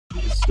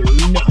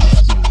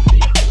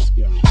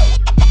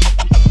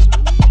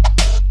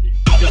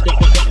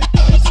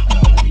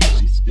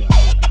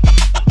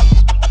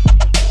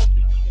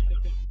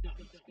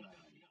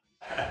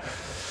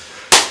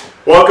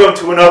Welcome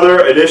to another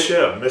edition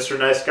of Mr.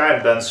 Nice Guy.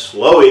 I'm Ben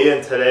Slowey,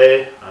 and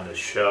today on the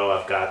show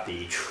I've got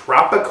the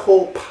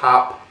tropical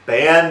pop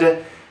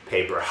band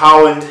Paper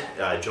Holland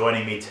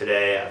joining me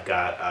today. I've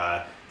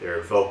got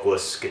their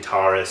vocalists,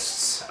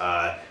 guitarists,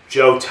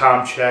 Joe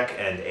Tomchek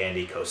and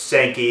Andy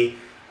Kosenki.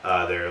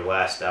 Their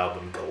last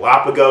album,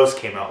 Galapagos,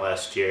 came out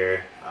last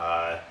year.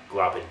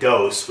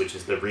 Galapados, which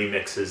is the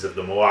remixes of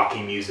the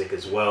Milwaukee music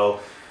as well,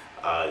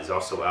 is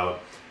also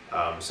out.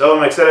 So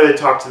I'm excited to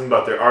talk to them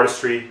about their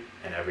artistry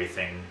and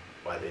everything,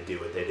 why they do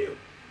what they do.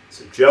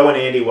 So Joe and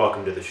Andy,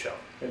 welcome to the show.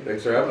 Hey,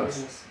 thanks for having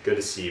us. Good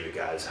to see you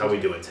guys. How are we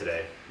doing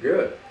today?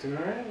 Good. Doing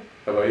all right.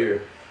 How about you?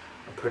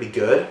 I'm pretty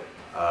good.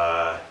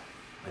 I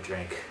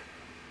drank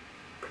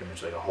pretty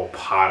much like a whole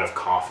pot of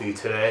coffee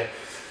today.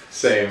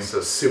 Same. So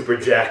super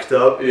jacked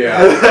up.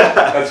 Yeah,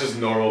 that's just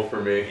normal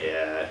for me.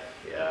 Yeah.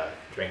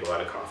 Drank a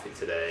lot of coffee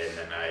today, and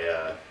then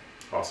I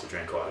also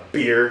drank a lot of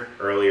beer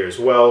earlier as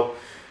well.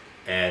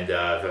 And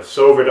I've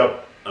sobered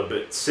up a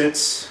bit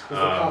since. Was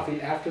the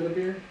coffee after the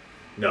beer?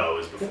 No, it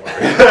was before. You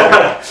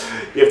have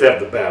to have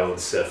the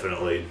balance,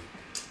 definitely.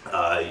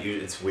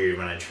 It's weird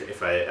when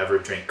if I ever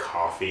drink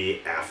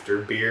coffee after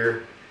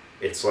beer,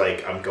 it's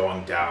like I'm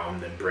going down,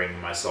 then bringing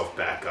myself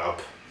back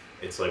up.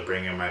 It's like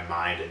bringing my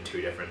mind in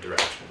two different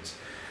directions.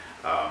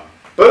 But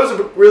it was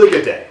a really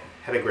good day.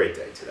 Had a great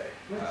day today.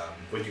 Nice.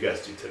 What did you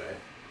guys do today?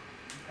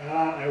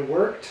 I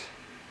worked.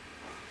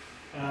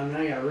 And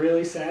then I got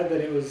really sad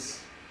that it was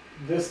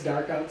this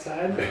dark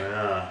outside.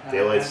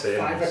 Daylight at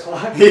savings. 5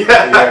 o'clock.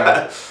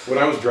 Yeah. When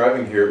I was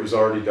driving here, it was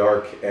already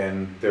dark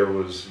and there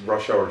was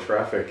rush hour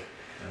traffic.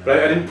 But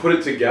I didn't put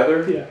it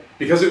together. Yeah.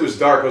 Because it was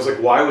dark, I was like,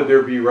 why would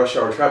there be rush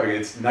hour traffic?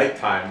 It's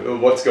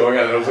nighttime. What's going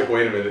on? And I was like,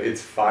 wait a minute,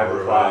 it's 5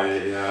 o'clock.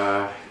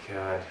 Yeah,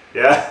 God.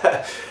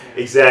 Yeah,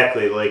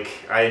 exactly. Like,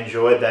 I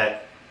enjoyed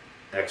that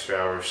extra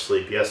hour of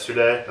sleep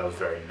yesterday. That was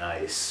very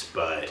nice.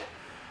 But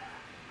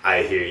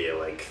I hear you.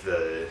 Like,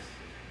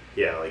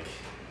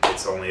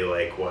 it's only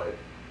like, what?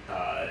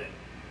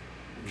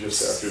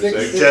 Just after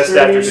 6. 6. Just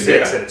after 6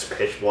 Yeah. and it's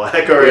pitch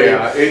black already.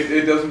 Yeah,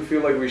 it doesn't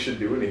feel like we should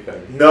do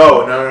anything.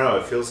 No.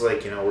 It feels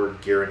like, we're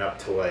gearing up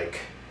to,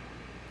 like,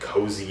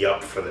 cozy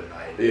up for the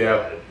night. Yeah.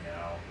 But,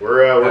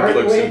 we're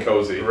Netflix and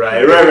cozy.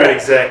 Right,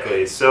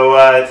 exactly. So,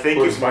 thank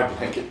you. Where's my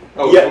blanket?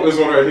 Oh, Yeah. there's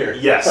one right here.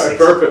 Yes.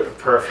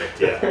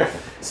 Perfect. Yeah.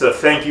 So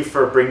thank you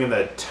for bringing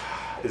the,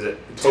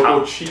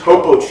 Topo Chico.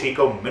 Topo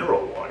Chico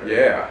mineral water.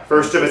 Yeah.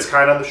 First of its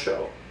kind on the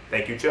show.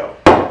 Thank you, Joe.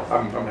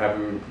 I'm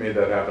happy we made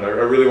that happen. I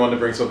really wanted to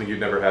bring something you'd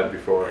never had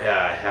before.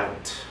 Yeah, I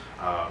haven't.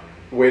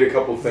 Weighed a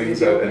couple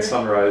things at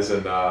Sunrise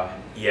and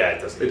Yeah,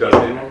 it doesn't. it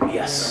doesn't anymore?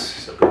 Yes.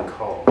 So good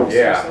call.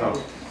 Yeah. Oh,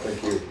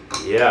 thank you.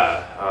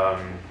 Yeah.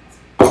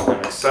 I'm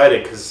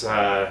excited because,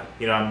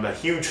 I'm a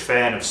huge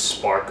fan of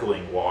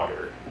sparkling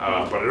water,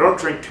 but I don't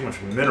drink too much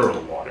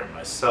mineral water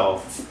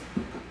myself.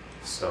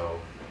 So,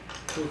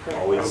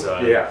 always,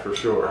 Yeah, for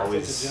sure.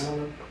 always, Such a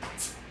gentleman.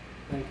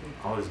 Thank you.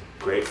 always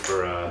great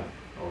for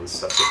all this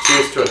stuff. So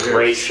cheers to a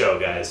great show,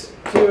 guys.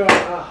 To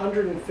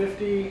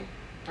 150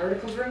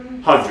 articles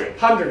written? 100.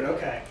 100,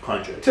 okay.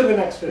 100. To the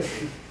next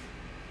 50.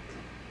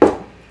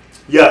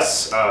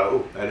 Yes.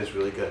 That is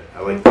really good.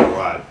 I like that a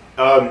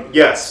lot.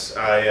 Yes,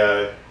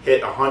 I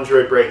hit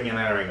 100 breaking and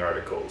entering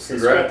articles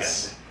this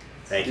Congrats. weekend.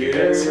 Thank you,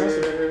 Yeah. guys.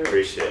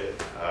 Appreciate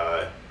it.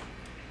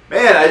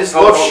 Man, I just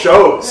love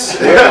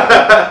shows.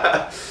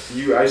 Yeah.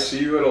 I see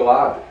you at a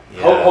lot.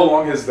 Yeah. How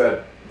long has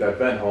that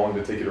been? How long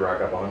did it take you to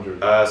rack up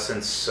 100?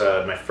 Since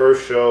my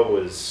first show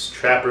was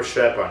Trapper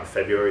Shep on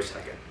February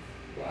 2nd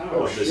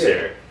Wow. of this shit.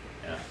 year.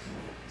 Yeah.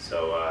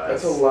 So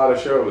That's a lot of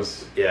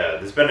shows. yeah,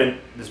 there's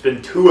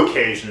been 2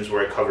 occasions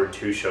where I covered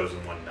 2 shows in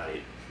one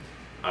night,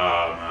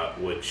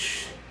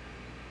 which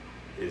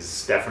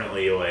is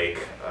definitely like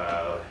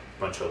a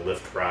bunch of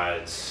lift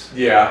rides.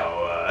 Yeah.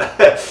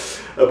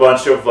 A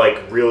bunch of like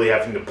really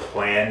having to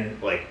plan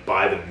like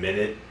by the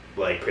minute,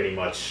 like pretty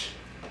much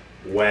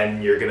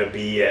when you're gonna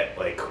be at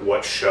like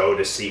what show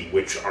to see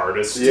which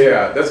artist.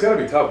 Yeah, that's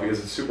gotta be tough because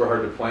it's super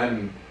hard to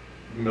plan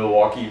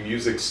Milwaukee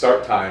music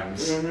start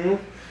times.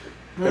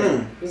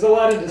 Mm-hmm. There's a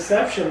lot of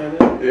deception in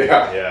it.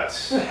 Yeah.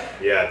 Yes.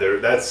 Yeah.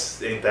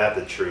 Ain't that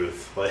the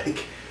truth?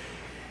 Like,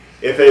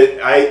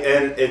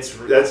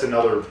 that's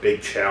another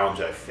big challenge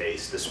I've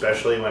faced,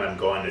 especially when I'm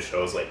going to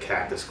shows like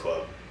Cactus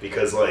Club,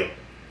 because like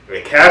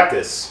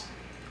Cactus,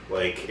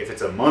 like if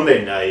it's a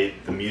Monday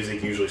night, the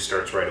music usually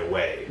starts right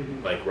away,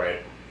 like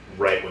right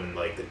when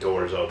like the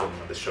doors open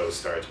when the show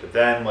starts. But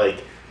then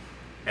like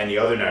any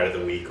other night of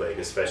the week, like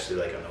especially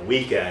like on the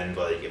weekend,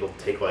 like it'll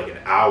take like an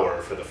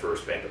hour for the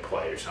first band to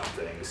play or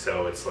something.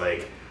 So it's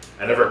like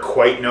I never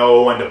quite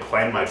know when to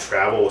plan my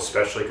travel,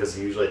 especially because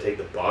usually I take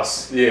the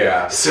bus.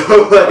 Yeah. So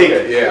like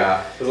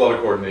yeah, there's a lot of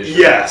coordination.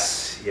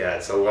 Yes, yeah,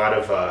 it's a lot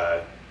of.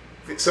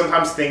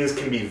 Sometimes things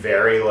can be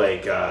very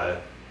like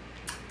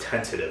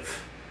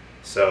tentative,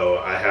 so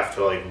I have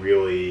to like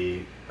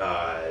really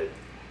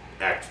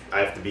act I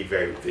have to be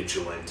very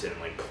vigilant and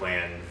like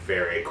plan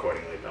very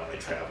accordingly about my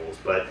travels.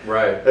 But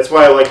Right. that's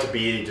why I like to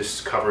be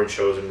just covering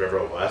shows in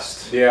River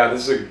West. Yeah,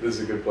 this is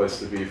a good place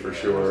to be for There's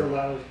a sure.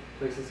 lot of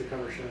places to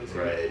cover shows.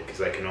 here. Right,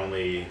 because I can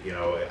only,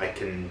 I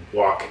can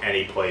walk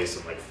any place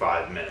in like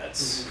 5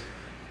 minutes,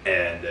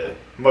 and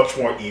much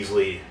more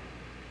easily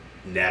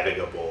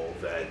navigable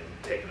than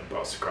taking a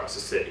bus across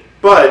the city.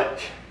 But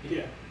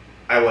Yeah.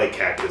 I like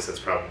Cactus. That's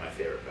probably my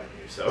favorite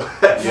venue. So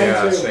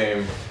Yeah, too.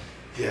 same.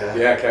 yeah,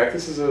 Yeah,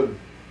 Cactus is a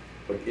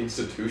like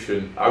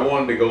institution. I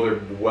wanted to go there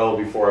well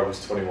before I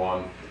was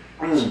 21.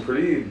 Some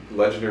pretty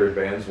legendary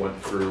bands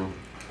went through.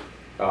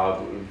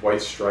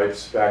 White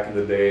Stripes back in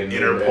the day, and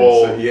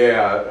Interpol. and so,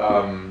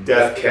 yeah,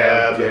 Death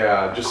Cab,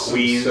 yeah, just some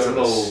Queens of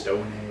the seminal.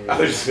 Stone I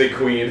was just say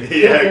Queen.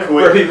 Yeah, Queen.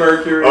 Freddie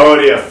Mercury. Oh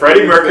yeah,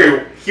 Freddie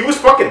Mercury. He was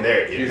fucking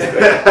there, dude. He was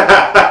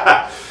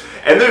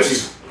And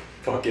there's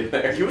fucking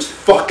there. he was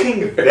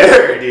fucking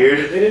there,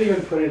 dude. They didn't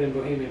even put it in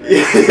Bohemian.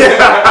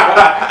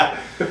 Yeah.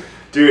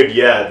 Dude,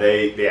 yeah,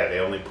 they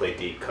only play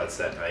deep cuts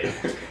that night.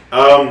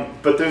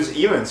 But there's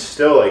even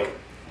still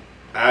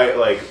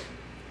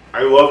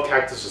I love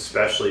Cactus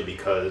especially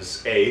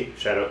because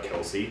shout out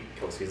Kelsey.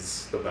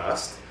 Kelsey's the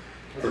best.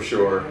 For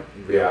sure.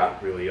 Really, Yeah.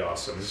 really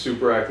awesome.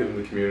 Super active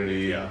in the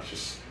community. Yeah.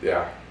 Just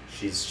yeah.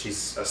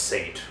 She's a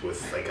saint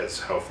with as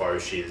how far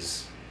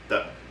she's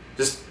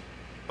just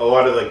a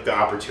lot of the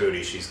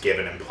opportunity she's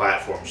given and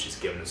platforms she's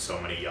given to so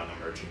many young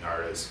emerging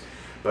artists,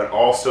 but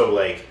also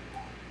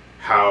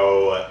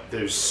how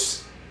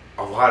there's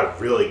a lot of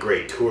really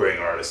great touring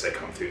artists that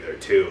come through there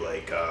too,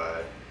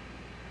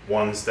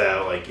 ones that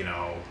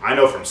I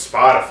know from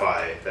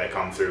Spotify that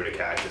come through to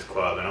Cactus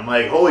Club, and I'm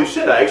like, holy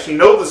shit, I actually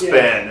know this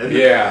band. And,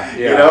 Yeah.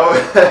 You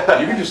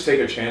You can just take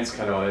a chance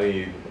kind of on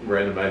any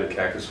random night at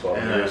Cactus Club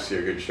and Yeah. you see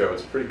a good show.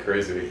 It's pretty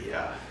crazy.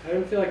 Yeah. I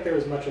didn't feel like there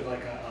was much of a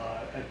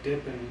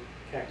dip in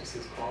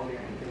Cactus's quality or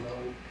anything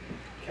though.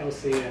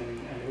 Kelsey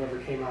and whoever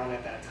came on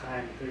at that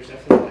time, there's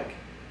definitely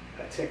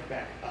a tick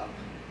back up.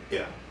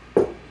 Yeah.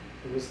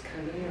 It was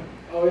kind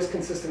of always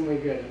consistently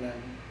good, and then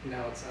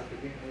now it's up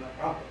again,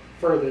 up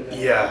further than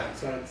Yeah.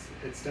 So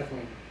it's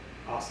definitely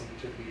awesome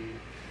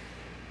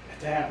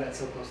to have that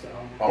so close to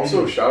home.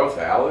 Also, shout out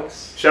to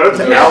Alex. Shout out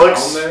to Yeah.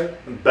 Alex, Down there.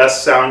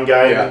 best sound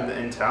guy Yeah.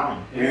 in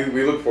town. Yeah.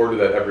 We look forward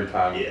to that every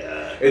time.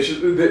 Yeah. It's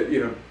just that,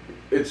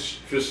 it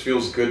just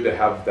feels good to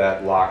have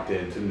that locked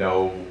in, to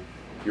know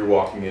you're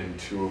walking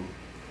into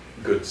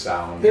good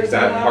sound. There's a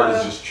that lot part is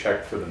of- just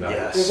checked for the night.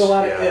 Yes. There's a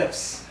lot of Yeah.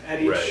 ifs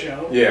at each Right.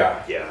 show.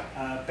 Yeah. Yeah.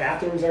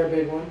 Bathrooms are a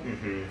big one.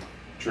 Mm-hmm.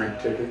 Drink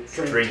tickets.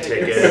 Drink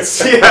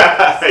tickets.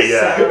 Yeah.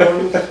 Yeah.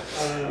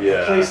 Sound, Yeah.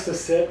 a place to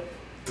sit.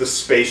 The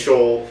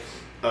spatial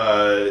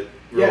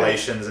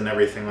relations and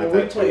everything like Well,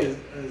 we that. play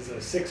as a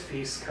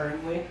 6-piece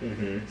currently,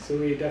 Mm-hmm. so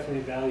we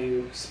definitely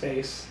value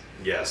space.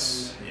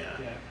 Yes. And,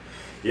 Yeah.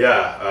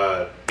 yeah.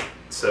 Yeah.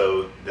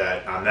 So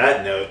that on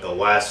that note, the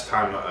last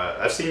time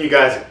I've seen you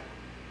guys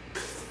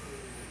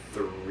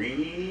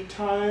 3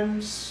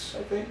 times,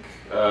 I think.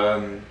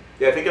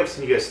 Yeah, I think I've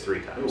seen you guys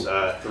 3 times.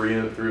 Three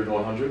of the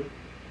 100.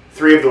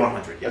 3 of the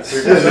 100. Yes.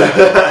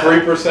 3%.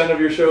 3% of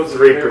your shows.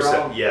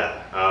 3%.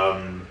 Yeah.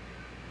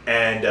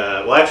 And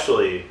well,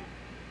 actually,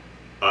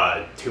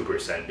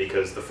 2%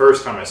 because the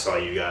first time I saw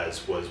you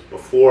guys was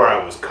before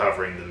I was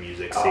covering the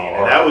music scene,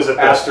 and that was at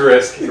the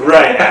asterisk.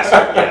 right.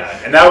 Asterisk,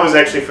 yeah, and that was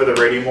actually for the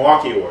Radio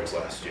Milwaukee Awards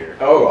last year.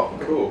 Oh,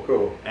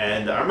 cool.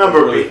 And I That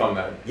remember was really fun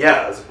night.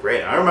 Yeah, it was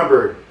great. I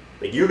remember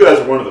you guys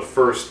were one of the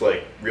first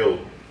real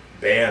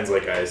bands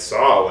I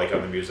saw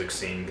on the music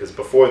scene, because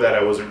before that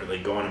I wasn't really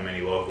going to many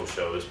local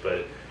shows,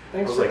 but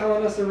Thanks I was for like,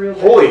 calling us a real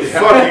holy band.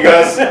 fuck, you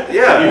guys!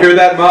 Yeah, You hear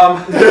that, Mom?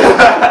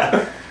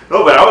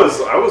 no, but I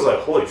was like,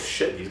 holy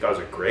shit, these guys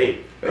are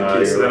great. Thank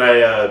you. So then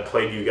I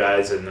played you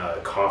guys in a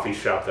coffee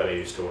shop that I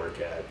used to work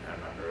at. I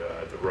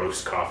remember the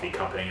Roast Coffee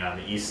Company on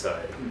the east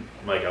side. I'm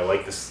like, I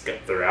like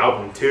their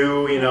album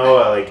too,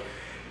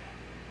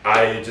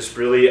 I just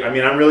really,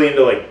 I'm really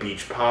into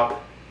beach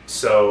pop.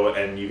 So,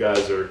 and you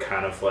guys are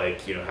kind of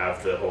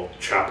have the whole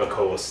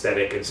tropical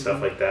aesthetic and stuff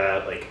like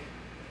that.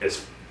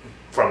 As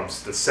from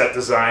the set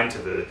design to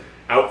the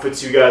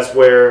outfits you guys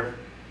wear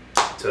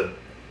to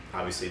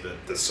obviously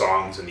the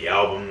songs and the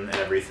album and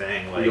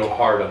everything. We go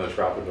hard on the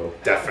tropical.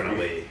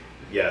 Definitely,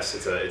 yes.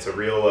 It's a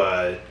real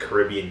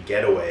Caribbean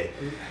getaway.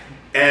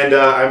 And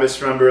I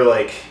just remember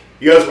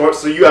you guys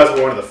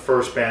were one of the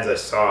first bands I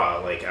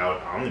saw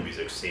out on the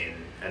music scene,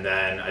 and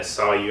then I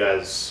saw you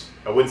guys.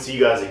 I wouldn't see you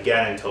guys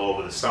again until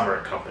over the summer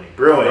at Company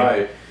Brewing.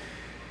 Right.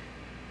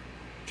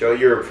 Joe,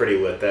 you were pretty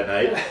lit that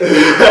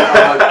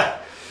night.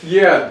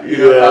 Yeah, I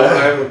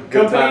have a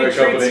good time Company at treats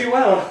company. you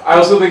well. I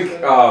also think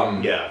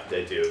Yeah,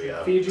 they do.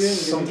 Yeah. Feed you and give you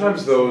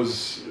sometimes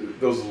drinks.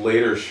 those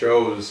later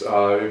shows,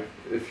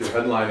 if you're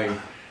headlining,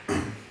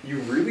 you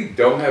really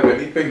don't have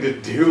anything to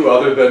do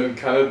other than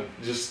kind of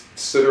just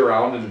sit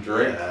around and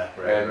drink. Yeah,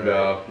 right,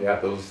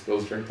 right.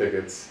 Those drink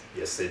tickets.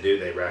 Yes, they do.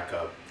 They rack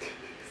up.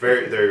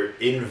 They're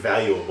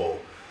invaluable,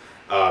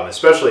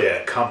 especially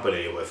at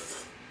Company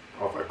with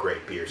all of our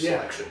great beer Yeah.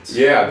 selections.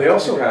 Yeah, they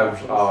also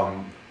have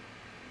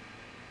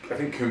I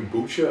think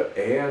kombucha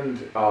and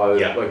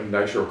Yeah. like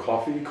nitro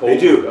coffee. Cold, They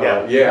do,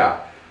 yeah. Yeah.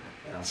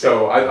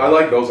 So I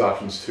like those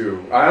options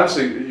too. I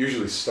honestly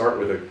usually start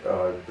with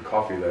the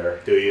coffee there.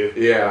 Do you?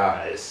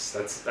 Yeah. Nice.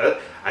 I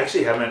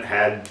actually haven't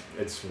had.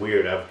 It's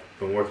weird. I've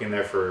been working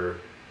there for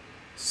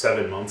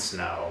 7 months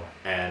now,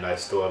 and I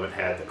still haven't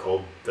had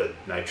the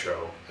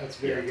nitro. That's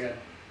very good.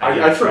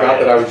 I forgot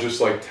that I was just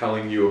like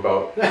telling you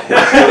about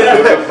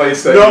the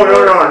place that.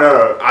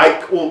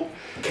 No.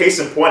 Case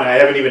in point, I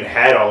haven't even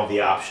had all of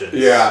the options.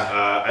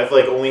 Yeah. I've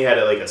like only had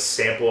like a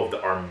sample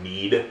of our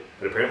mead,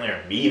 but apparently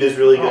our mead is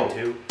really good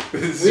too.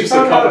 It's just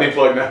a company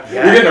plug now.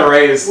 Yeah. You're getting a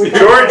raise.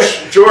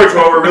 George,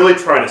 what we're really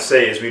trying to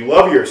say is we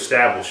love your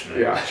establishment.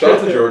 Yeah. Shout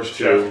out to George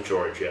too. Shout out to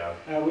George.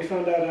 Yeah. We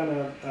found out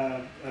on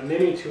a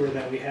mini tour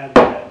that we had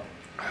that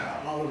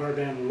all of our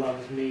band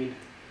loves mead.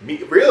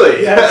 Mead,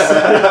 really?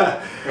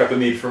 Yes. Got the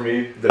need for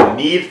mead. The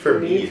need for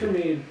Mead mead. for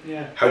mead.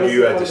 Yeah. How do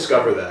you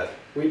discover that?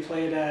 We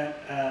played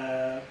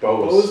at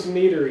Bose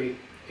Meadery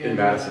in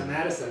Madison.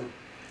 Madison.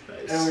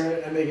 Nice.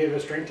 And they gave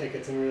us drink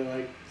tickets, and we were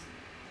like,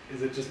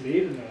 "Is it just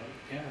mead?" And they're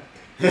like,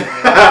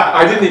 "Yeah."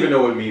 I didn't even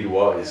know what mead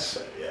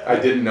was. Yeah. I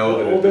didn't know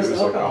The that it oldest was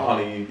like a alcohol.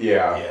 honey.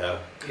 Yeah. Yeah.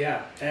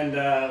 Yeah, and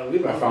we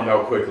I loved found it.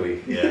 out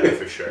quickly. Yeah,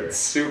 for sure. It's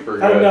super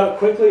Found good. out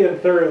quickly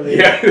and thoroughly.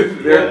 Yeah.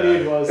 what Yeah.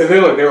 mead was. And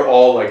they're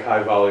all like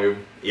high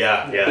volume.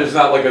 Yeah. There's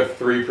not like a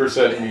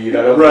 3% mead.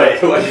 I don't Right.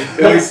 think, like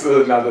at least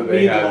not that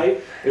they Mead had.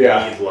 light.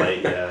 Yeah. Mead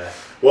light. Yeah.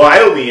 Well, I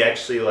only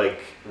actually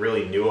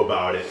really knew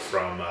about it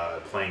from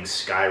playing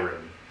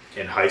Skyrim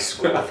in high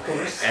school, Of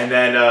course. and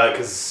then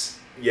because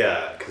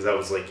that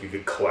was like you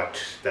could collect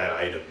that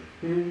item.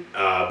 Mhm.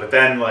 But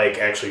then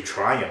actually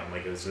trying it, I'm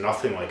like it was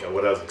nothing like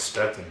what I was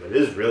expecting. But it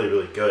is really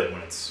really good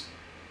when it's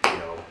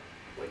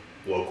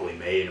locally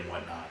made and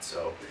whatnot.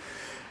 So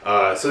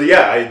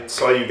yeah, I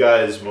saw you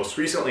guys most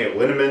recently at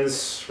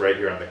Lindeman's right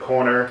here on the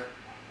corner.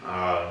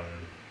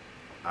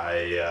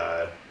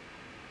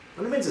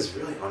 Lindeman's is a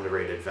really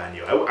underrated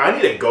venue. I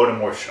need to go to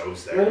more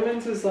shows there.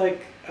 Lindeman's is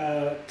like,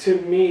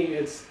 to me,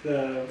 it's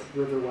the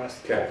River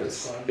West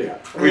Cactus Club.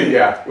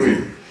 Yeah.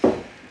 We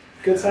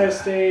Good sized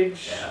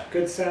stage, Yeah.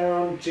 good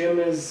sound. Gym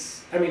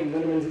is,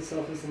 Lindeman's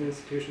itself is an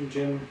institution.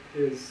 Gym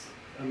is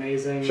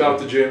amazing. shout out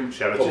to Jim.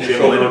 Shout out Hope to your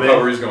Jim shoulder Lindeman.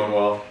 recovery's going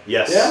well.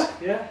 Yes.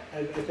 Yeah.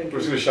 I think We're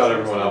just gonna shout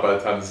everyone out by the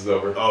time this is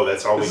over. Oh,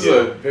 that's all This we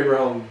is do. a Paper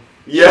Helm.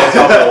 Yeah.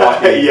 Shout out to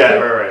Milwaukee. Yeah.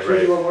 Right. Should we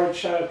do one more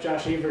shout out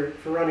Josh Evert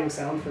for running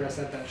sound for us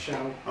at that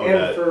show, Oh, and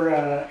that- for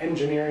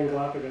engineering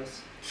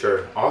Galapagos.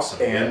 Sure.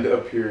 Awesome. And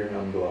appearing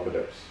on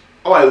Galapagos.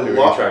 oh, I Doing a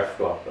love. track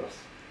for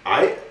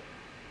Galapagos.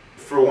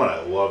 For one,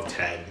 I love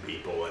tagging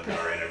people in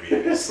our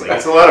interviews.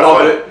 It's a lot of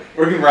fun.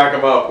 We can rack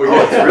them up.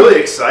 It's really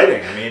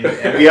exciting.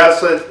 And we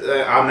also,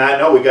 on that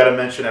note, we got to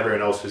mention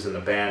everyone else who's in the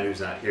band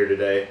who's not here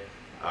today.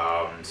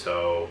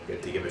 So we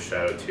have to give a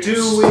shout out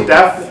to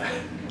Steph,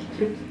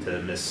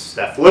 to Miss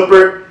Steph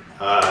Lippert.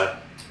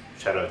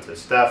 Shout out to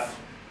Steph.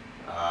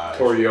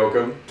 Tori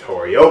Yoakum.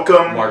 Tori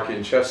Yoakum. Mark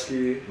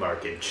Inchesky.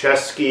 Mark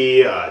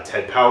Inchesky.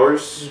 Ted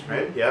Powers.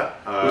 Right? Yeah.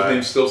 Whose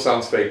name still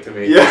sounds fake to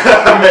me. Yeah.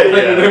 I've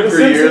yeah. known him for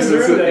The years.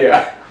 Simpsons are in there.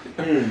 Yeah.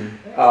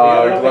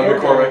 Glenn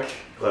McCormick.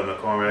 Glenn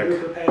McCormick.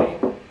 Rupert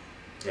Petty,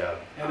 Yeah.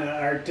 and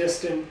our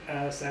distant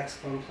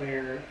saxophone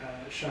player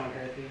Sean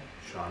Herthy.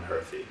 Sean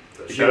Herthy.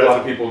 So You shout get a lot out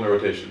of people in the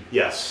rotation.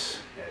 Yes.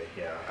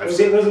 Yeah. Those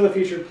are the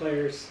featured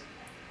players.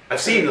 I've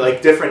seen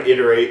different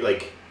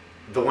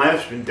the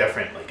lineup's been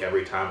different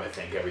every time I've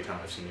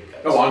seen you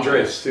guys. Oh,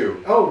 Andres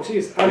too. Oh,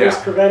 geez, Andres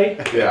Yeah.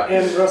 Crevetti Yeah.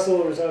 and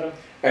Russell Risotto.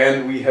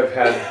 And we have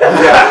had,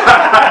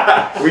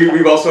 yeah,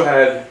 we've also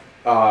had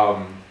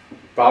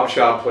Bob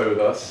Schaub play with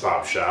us.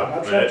 Bob Schaub.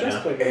 Bob right, Schaub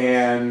just played.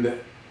 And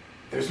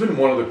there's been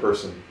one other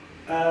person.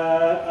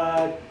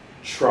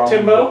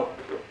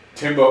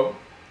 Timbo.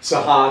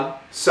 Sahan.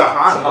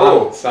 Sahan.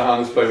 Oh, Sahan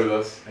has played with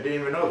us. I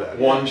didn't even know that.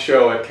 One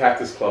show at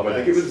Cactus Club. I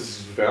think it was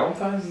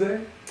Valentine's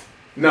Day?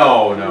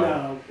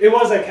 No. It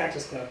was at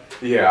Cactus Club.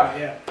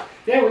 Yeah.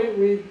 Yeah.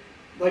 We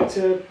like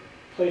to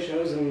play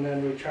shows, and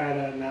then we try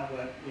to not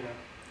let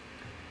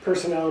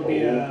personnel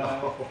be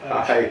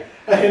a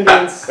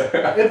hindrance.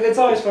 It's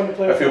always fun to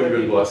play I with feel other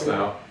good people, blessed too.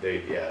 now.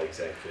 Yeah,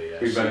 exactly.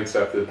 Yes. We've been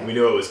accepted. We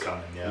knew it was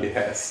coming. Yeah.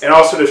 Yes. And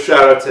also to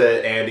shout out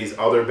to Andy's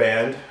other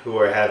band who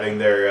are having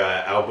their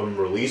album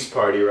release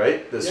party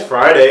this Yep.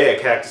 Friday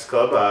at Cactus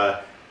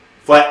Club.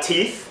 Flat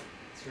Teeth.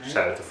 That's right.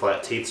 Shout out to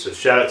Flat Teeth. So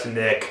shout out to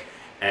Nick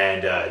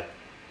and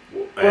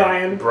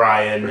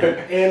Brian.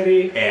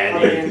 Andy.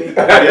 Andy.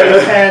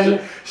 Yeah.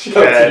 Ken. Shout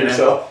out to Ken.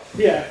 yourself.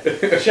 Yeah.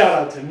 Shout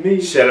out to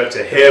me. Shout out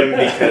to him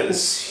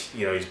because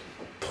he's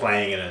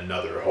playing in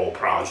another whole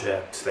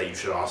project that you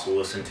should also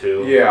listen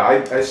to. Yeah,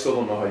 I still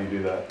don't know how you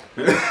do that.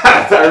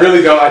 I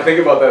really don't. I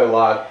think about that a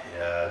lot.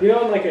 Yeah. You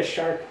know when a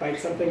shark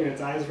bites something and its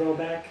eyes roll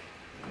back?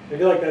 I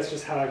feel like that's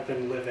just how I've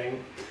been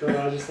living for a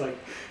while,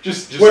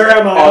 Just Where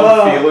am I?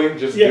 on feeling,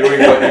 just Yeah. doing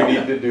what you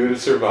need to do to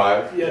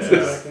survive. yes, Yeah.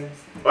 exactly.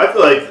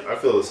 I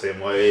feel the same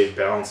way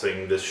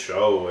balancing this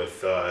show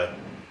with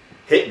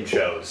hitting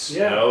shows.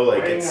 Yeah,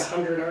 writing it's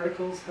 100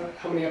 articles.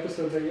 How many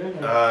episodes are you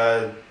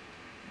in?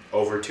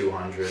 over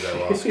 200. I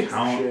lost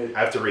count. Shit. I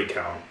have to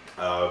recount.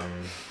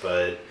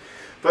 But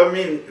I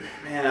mean,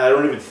 man, I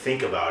don't even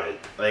think about it.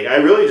 Like, I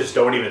really just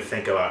don't even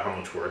think about how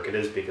much work it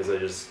is because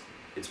it's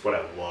what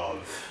I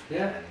love.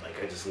 Yeah. And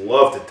like, I just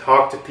love to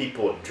talk to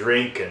people and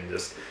drink and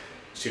just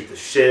shoot the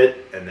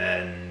shit, and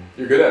then.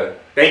 You're good at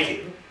it.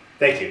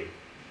 Thank you.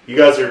 You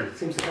guys are.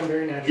 Seems to come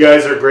very naturally. You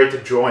guys are great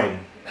to join.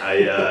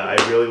 I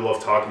really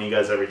love talking to you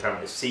guys every time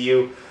I see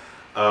you.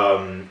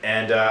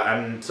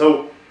 I'm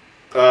so.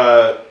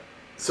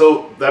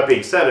 So that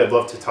being said, I'd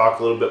love to talk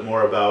a little bit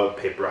more about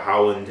Paper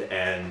Howland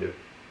and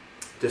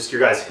just your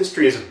guys'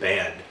 history as a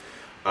band.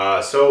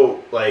 Tell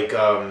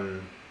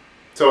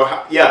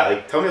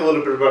me a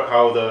little bit about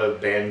how the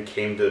band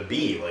came to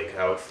be, like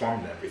how it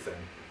formed and everything.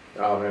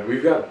 Oh man,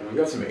 we've got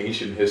some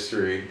ancient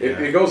history. Yeah.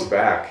 It goes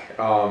back.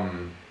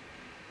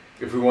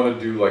 If we want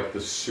to do like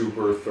the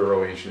super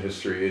thorough ancient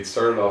history, it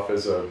started off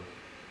as a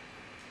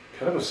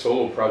kind of a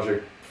solo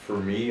project for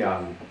me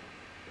on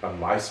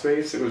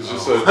MySpace. It was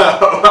just like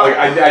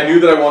I knew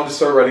that I wanted to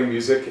start writing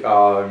music.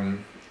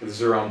 This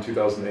is around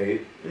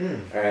 2008,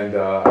 and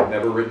I'd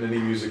never written any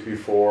music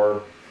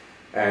before,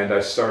 and I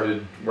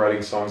started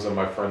writing songs on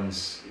my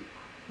friend's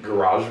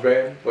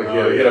GarageBand. Like he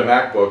had a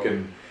MacBook,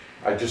 and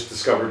I just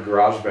discovered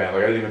GarageBand.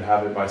 Like I didn't even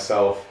have it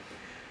myself,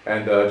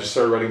 and just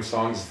started writing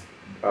songs,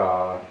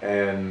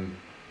 and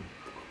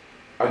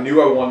I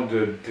knew I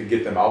wanted to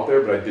get them out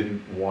there, but I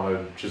didn't want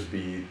to just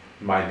be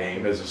my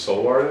name as a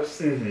solo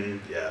artist. Mm-hmm.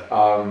 Yeah.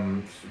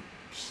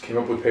 Just came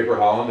up with Paper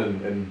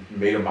Howland and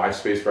made a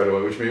MySpace right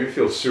away, which made me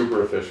feel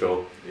super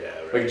official. Yeah.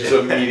 Right. Like just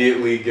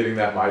immediately getting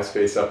that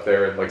MySpace up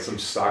there and like some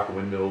stock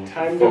windmill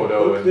Time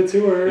photo to book the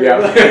tour. yeah.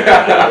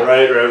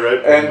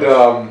 Right. And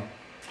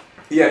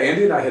yeah,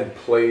 Andy and I had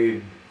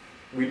played.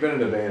 We'd been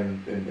in a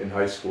band in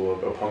high school,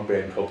 a punk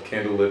band called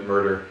Candlelit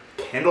Murder.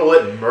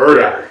 Candlelit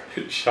Murder.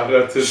 Yeah. Shout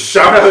out to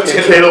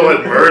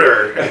Candlelit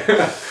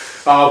Murder.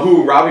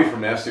 Who Robbie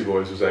from Nasty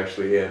Boys was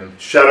actually in.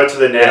 Shout out to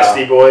the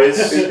Nasty Boys.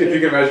 If you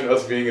can imagine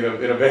us being in a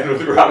band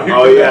with Robbie.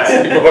 Oh from yeah.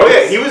 Nasty Boys. Oh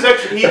yeah.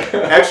 He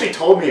actually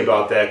told me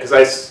about that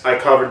because I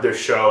covered their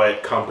show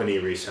at Company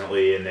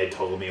recently, and they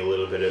told me a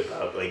little bit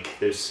about like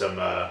there's some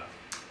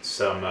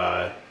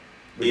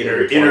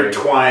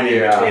intertwining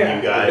between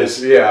you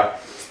guys. Yeah.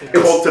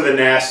 Cult to the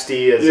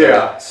Nasty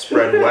has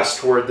spread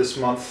westward this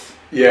month.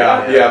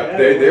 Yeah.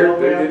 They're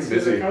getting to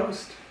busy. the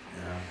coast.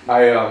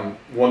 I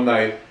one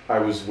night I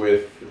was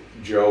with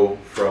Joe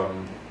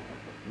from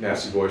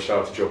Nasty Boys. Shout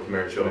out to Joe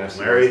Pomeri. Joe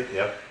Nasty Pomeri, Boys.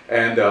 yep.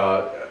 And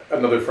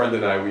another friend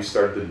and I, we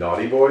started the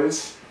Naughty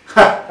Boys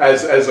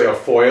as like a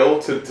foil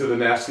to the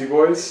Nasty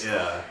Boys.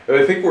 Yeah. And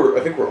I think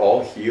we're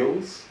all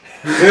heels.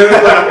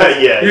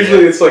 Yeah.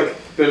 Usually it's like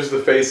there's the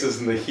faces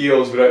and the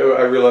heels, but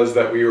I realized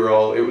that we were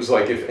all. It was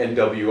like if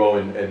NWO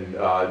and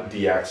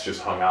DX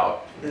just hung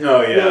out.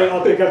 Oh yeah. Really,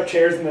 I'll pick up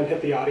chairs and then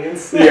hit the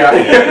audience.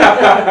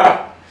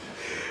 Yeah.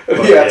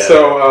 Yeah.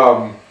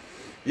 So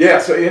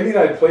so Andy and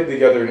I played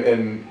together,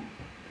 and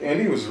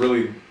Andy was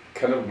really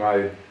kind of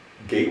my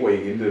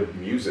gateway into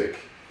music.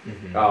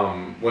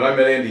 Mm-hmm. When I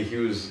met Andy, he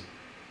was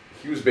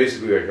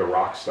basically like a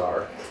rock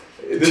star.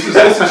 This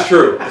is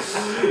true.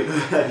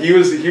 He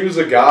was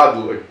a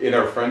god in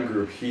our friend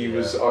group. He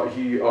was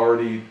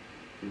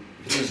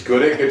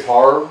good at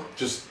guitar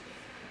just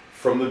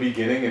from the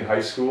beginning in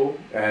high school,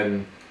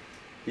 and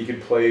he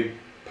could play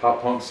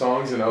pop punk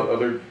songs and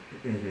other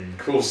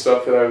cool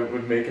stuff that I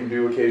would make him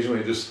do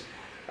occasionally.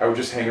 I would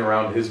just hang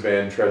around his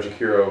band, Tragic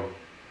Hero.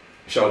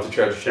 Shout out to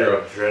Tragic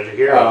Hero. Tragic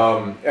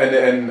Hero.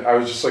 And I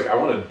was just like, I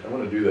want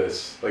to do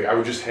this. Like I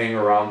would just hang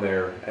around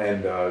there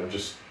and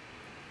just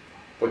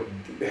like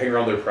hang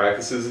around their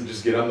practices and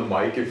just get on the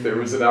mic if there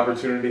was an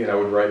opportunity, and I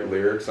would write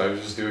lyrics. I was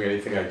just doing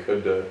anything I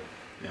could to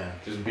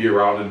just be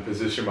around and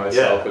position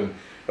myself. And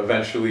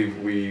eventually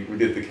we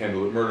did the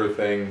Candlelit Murder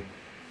thing.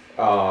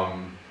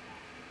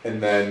 And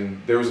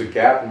then there was a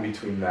gap in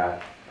between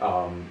that,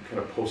 kind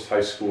of post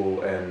high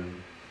school, and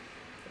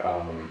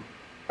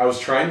I was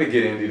trying to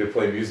get Andy to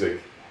play music.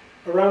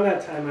 Around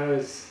that time, I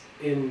was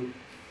in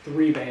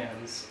 3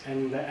 bands,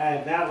 and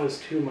that was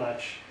too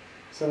much.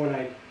 So when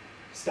I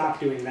stopped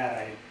doing that,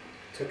 I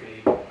took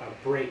a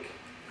break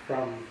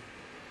from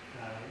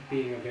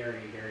being a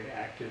very, very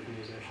active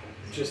musician.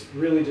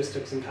 Just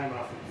took some time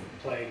off of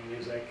playing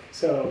music.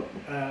 So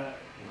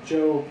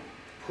Joe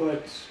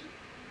put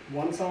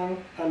one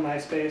song on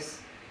MySpace,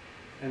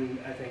 and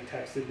I think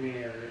texted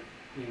me or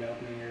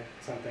emailed me or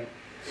something,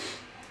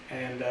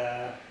 and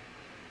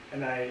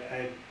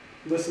I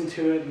listened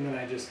to it, and then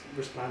I just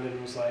responded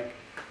and was like,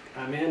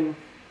 I'm in.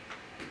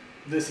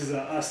 This is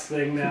a us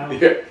thing now.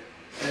 Yeah.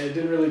 I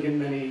didn't really give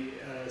him any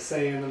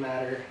say in the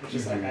matter. It's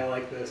just like, I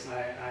like this.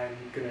 I'm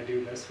gonna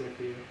do this with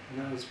you,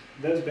 and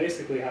that was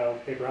basically how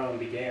Paper Howland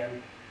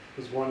began. It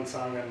was one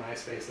song on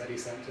MySpace that he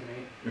sent to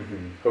me.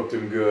 Hooked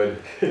him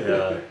good.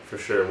 Yeah, for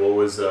sure. What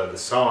was the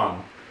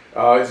song?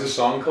 It's a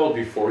song called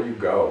Before You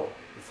Go.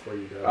 Before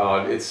You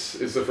Go. It's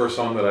the first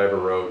song that I ever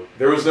wrote.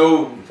 There was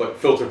no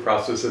filter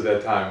process at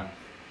that time.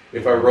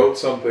 If I wrote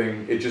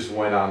something, it just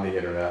went on the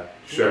internet.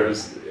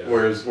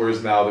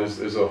 Whereas now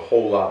there's a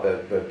whole lot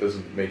that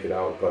doesn't make it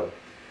out. But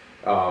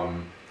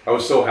I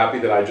was so happy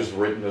that I just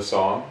written a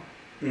song.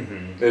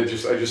 Mm-hmm. I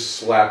just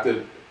slapped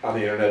it on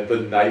the internet the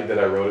night that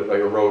I wrote it. Like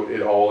I wrote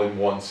it all in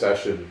one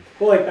session.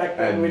 Well, like back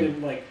then And- we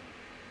didn't like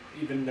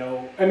even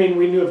know. I mean,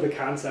 we knew of the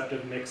concept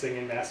of mixing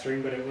and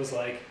mastering, but it was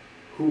like,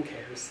 who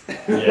cares?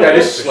 Yeah, I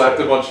just for slapped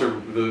sure. a bunch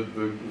of the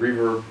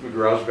reverb, the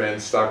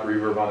GarageBand stock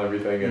reverb on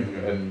everything,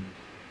 Mhm. and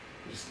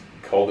just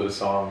called it a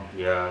song.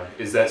 Yeah.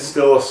 Is that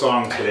still a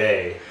song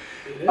today?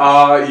 It is.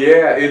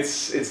 Yeah,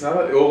 it's not.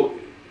 Well,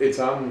 it's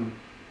on.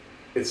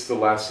 It's the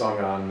last song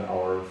on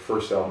our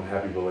first album,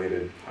 Happy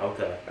Belated.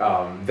 Okay.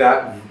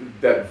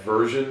 That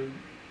version,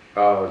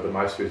 the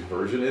MySpace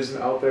version,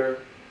 isn't out there.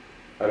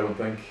 I don't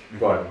think,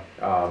 but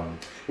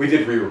we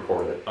did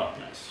re-record it. Oh,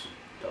 nice.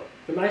 Dope.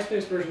 The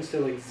MySpace version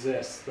still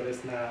exists, but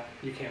it's not.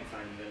 You can't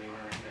find it anywhere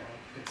right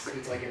now.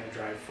 It's like in a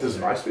drive folder. Does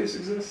MySpace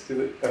exist? I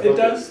It thought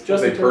does, They,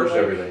 Justin they purged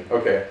Timberlake. everything.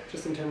 Okay.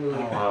 Justin Timberlake.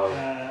 Oh, wow.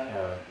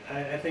 Uh,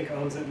 Yeah. I think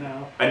owns it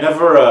now. I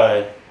never.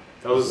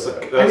 That was. I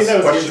That I mean, was that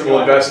was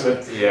questionable years ago.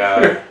 investment.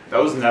 yeah. That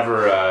was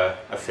never a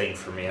thing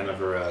for me. I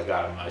never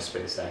got on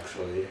MySpace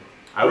actually.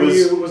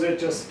 Was it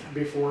just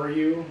before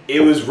you? It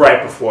was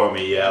right before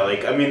me, yeah.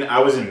 Like, I mean, I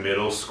was in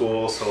middle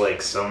school, so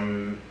like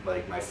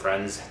my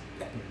friends,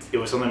 it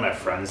was something my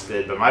friends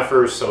did. But my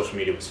first social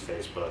media was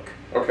Facebook,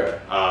 Okay.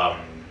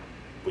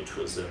 which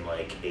was in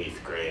like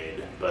 8th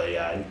grade. But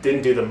yeah, I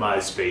didn't do the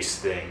MySpace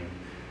thing.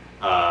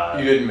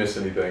 You didn't miss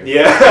anything.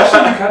 Yeah.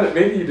 Actually, you kind of.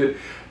 Maybe you did.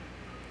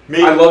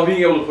 Maybe. I love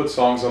being able to put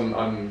songs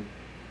on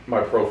my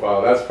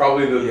profile. That's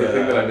probably the Yeah.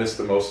 thing that I missed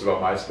the most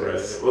about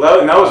MySpace. Right.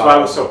 Well, that was why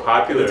it was so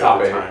popular the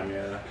top at the 8. time. Yeah.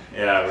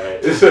 Yeah.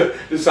 Right.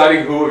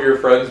 Deciding who of your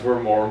friends were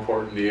more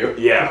important to you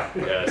Yeah.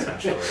 Yeah.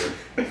 Essentially.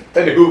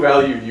 and who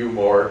valued you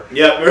more.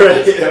 Yep.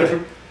 Right.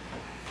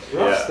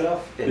 Rough Yeah.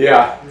 stuff.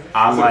 Yeah. It's the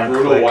Online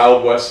brutal click.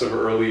 wild west of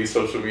early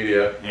social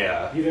media.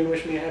 Yeah. You didn't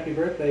wish me a happy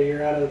birthday.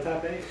 You're out of the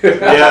top 8.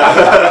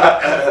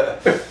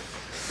 Yeah.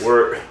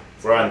 we're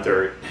on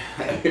dirt,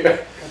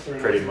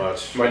 pretty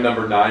much. My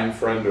number 9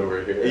 friend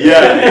over here.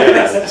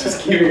 Yeah.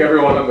 Just keeping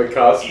everyone on the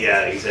cusp.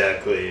 Yeah,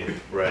 exactly.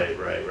 Right.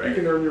 You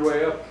can earn your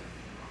way up.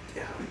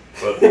 Yeah.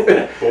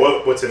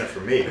 But what's in it for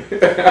me?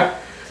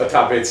 A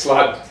top 8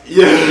 slot.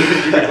 Yeah.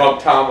 You can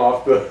bump Tom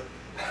off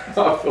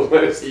the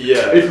list. Are you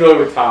Yeah. familiar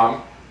with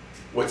Tom?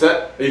 What's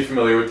that? Are you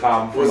familiar with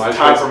Tom from What's MySpace?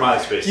 time for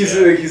MySpace? He's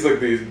yeah. he's like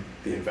the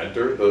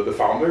inventor, the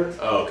founder.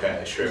 Oh,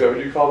 okay, sure. Is that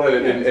what you call that?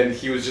 And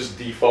he was just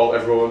default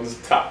everyone's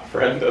top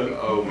friend on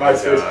Oh my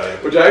MySpace,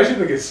 God. which I actually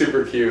think is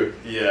super cute.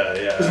 Yeah,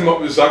 Because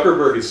yeah.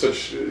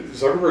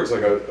 Zuckerberg's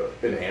like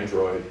an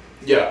android.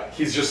 Yeah.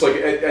 He's just like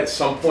at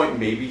some point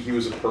maybe he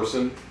was a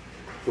person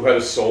who had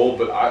a soul,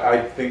 but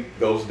I think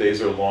those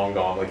days are long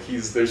gone. Like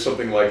there's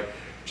something like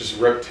just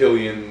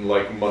reptilian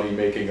like money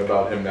making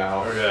about him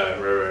now. Yeah,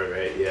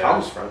 right, yeah.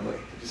 Tom's friendly.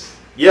 Just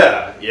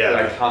Yeah, an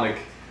yeah, iconic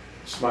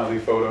smiley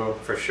photo.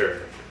 for sure.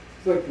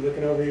 It's like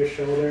looking over your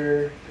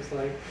shoulder, just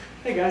like,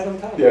 hey guys, I'm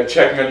Tom. Yeah,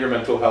 checking on your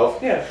mental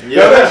health. Yeah. That'd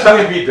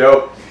actually be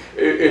dope.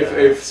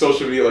 If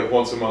social media like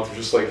once a month was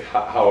just like,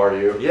 how are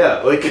you? Yeah,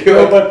 like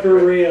No, but for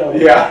real.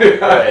 Yeah.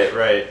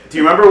 right. Do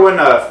you remember when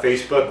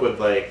Facebook would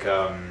like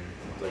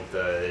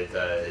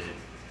the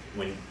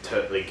when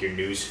like your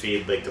news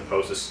feed like to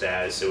post a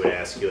status, it would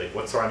ask you like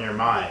what's on your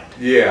mind?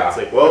 Yeah. It's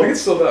like, well- I think it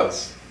still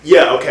does.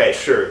 Yeah, okay,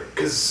 sure.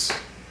 Because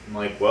I'm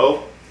like,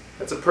 well,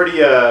 that's a pretty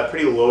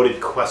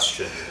loaded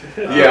question.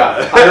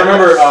 Yeah, I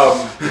remember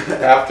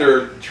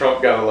after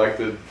Trump got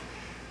elected,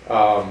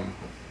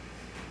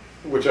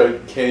 which I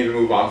can't even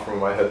move on from in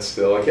my head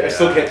still. I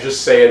still Yeah. can't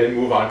just say it and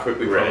move on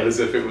quickly from Right. it as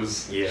if it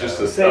was Yeah. just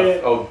a Say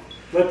it. thing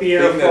Let the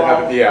air that fall.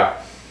 happened. Yeah,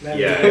 then-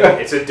 Yeah,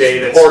 it's a day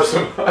that's pour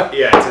some.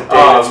 yeah, it's a day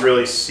that's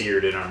really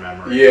seared in our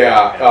memory.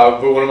 Yeah,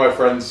 but one of my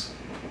friends,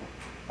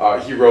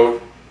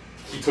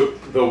 he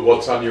took the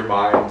 "What's on Your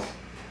Mind,"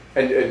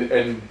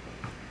 and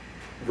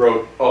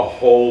wrote a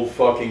whole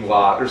fucking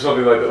lot or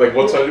something like that. Like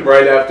what's on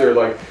right after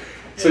like,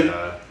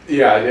 so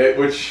yeah,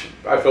 which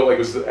I felt like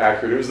was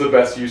accurate. It was the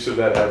best use of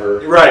that ever.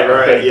 Right,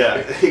 Okay. yeah,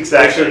 I should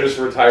exactly. have just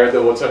retired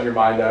the "What's on Your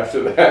Mind"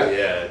 after that.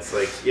 Yeah, it's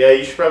like, yeah,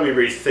 you should probably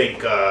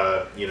rethink,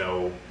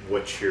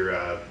 what you're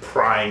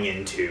prying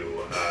into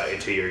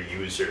your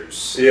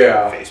users.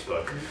 Yeah. On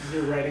Facebook.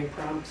 Your writing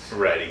prompts.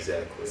 Right,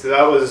 exactly. So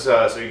that was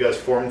so you guys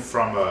formed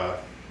from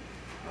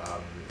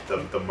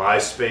the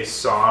MySpace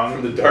song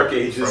From the dark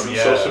ages From- of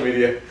yeah. social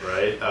media.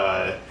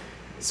 right?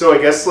 So I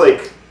guess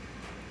like,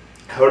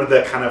 how did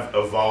that kind of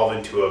evolve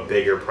into a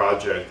bigger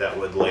project that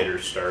would later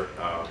start,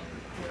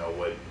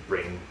 would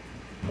bring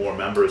more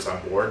members on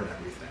board and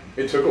everything?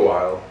 It took a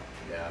while.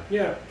 Yeah.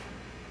 Yeah.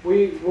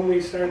 When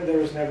we started, there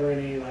was never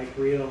any like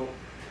real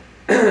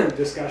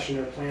discussion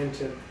or plan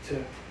to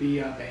be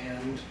a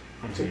band,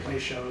 to play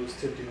shows,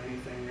 to do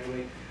anything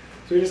really.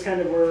 So we just kind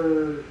of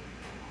were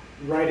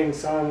writing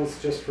songs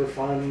just for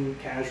fun,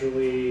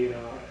 casually.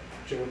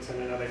 Joe would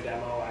send another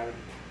demo. I would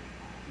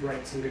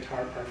write some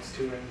guitar parts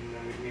to it, and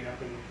then we'd meet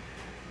up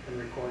and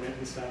record it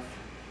and stuff.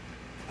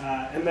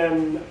 And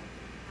then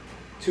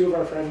two of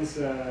our friends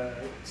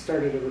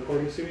started a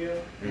recording studio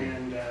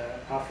and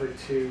offered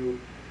to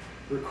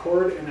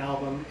record an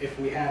album if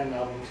we had an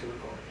album to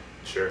record.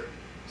 Sure.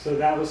 So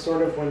that was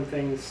sort of when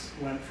things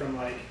went from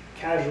like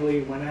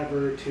casually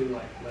whenever to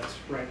like let's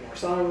write more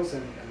songs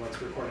and let's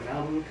record an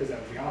album because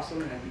that would be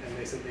awesome. And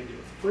they said they'd do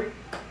it for free.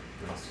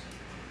 Nice.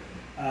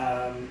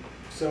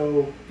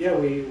 So yeah,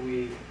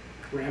 we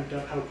ramped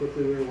up how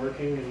quickly we were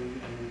working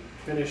and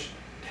finished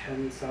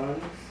 10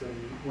 songs and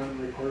went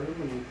and recorded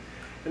them.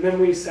 And then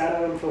we sat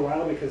on them for a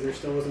while because there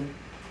still wasn't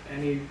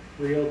any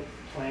real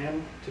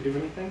plan to do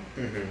anything.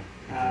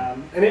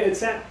 And it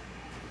sat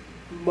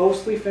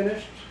mostly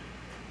finished,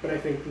 but I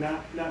think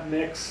not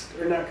mixed,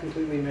 or not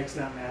completely mixed,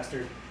 not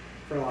mastered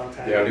for a long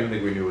time. Yeah, I don't even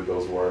think we knew what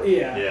those were.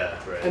 Yeah.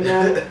 Yeah, right. And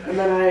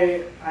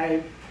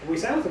then we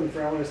sat with them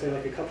for, I want to say,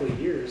 like a couple of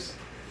years.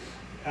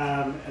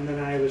 And then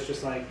I was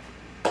just like,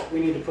 we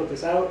need to put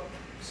this out.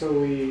 So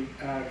we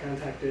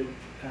contacted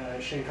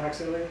Shane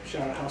Coxtaylor,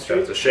 shout out House Shout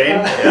out Street. to Shane,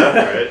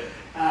 yeah, right.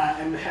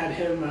 And had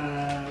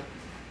him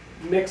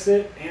mix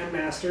it and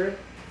master it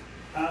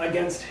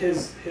against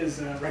his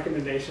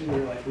recommendation. We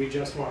were like, we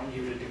just want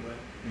you to do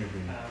it.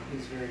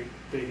 He's very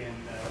big in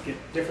get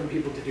different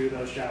people to do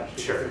those jobs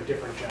because Sure. they're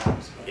different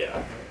jobs. But,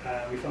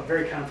 Yeah. we felt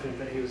very confident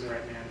that he was the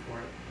right man for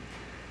it.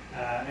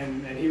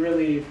 And he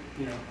really,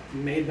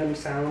 made them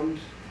sound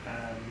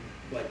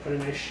like put a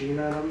nice sheen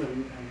on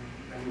them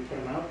and we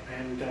put them out.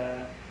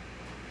 And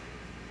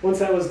once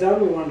that was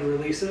done, we wanted to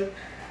release it.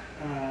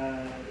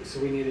 So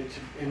we needed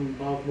to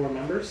involve more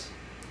members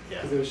Yeah.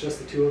 because it was just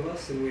the two of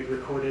us, and we had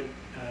recorded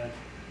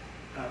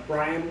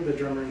Brian, the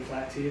drummer in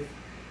Flat Teeth,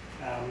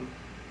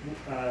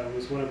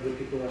 was one of the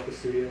people at the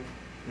studio.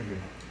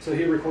 So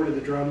he recorded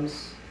the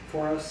drums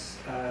for us.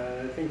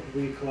 I think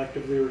we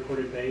collectively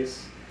recorded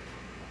bass,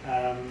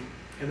 and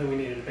then we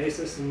needed a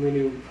bassist, and we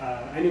knew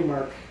I knew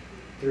Mark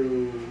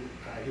through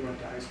he went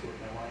to high school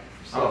with my wife.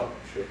 So,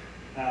 sure.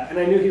 and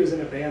I knew he was in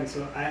a band,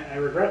 so I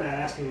regret not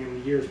asking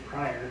him years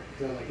prior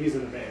because I was like, he's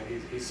in a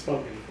band, he's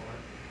spoken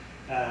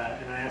before,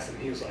 and I asked him,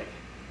 he was like,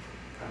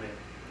 I'm in.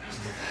 I was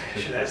like, I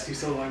should have asked you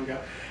so long ago.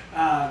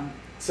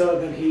 So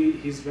then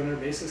he's been our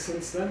bassist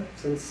since then,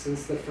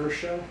 since the first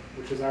show,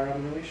 which is our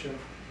album release show.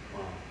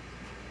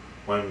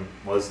 Wow.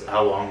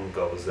 How long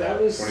ago was that?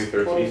 That was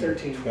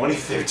 2013.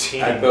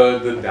 2013. At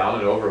the Down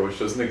and Over, which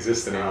doesn't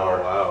exist Oh, anymore.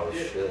 wow,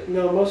 shit.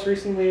 No, most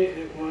recently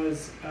it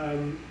was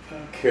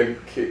Kindred,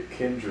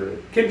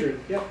 Kindred.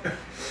 Yep.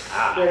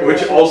 Ah, Yeah.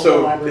 which Right, also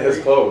the library. has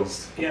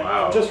closed. Yeah.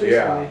 Wow. Just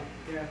recently.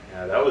 Yeah.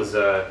 yeah, that was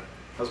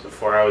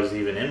before I was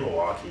even in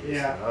Milwaukee. So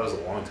Yeah. that was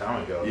a long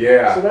time ago.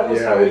 Yeah. So that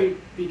was yeah. how we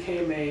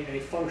became a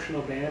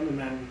functional band, and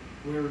then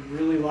we were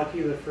really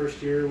lucky the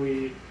first year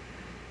we,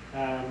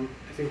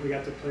 I think we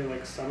got to play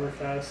like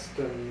Summerfest,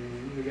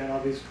 and we got all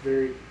these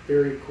very,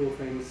 very cool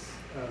things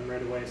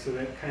right away. So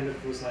that kind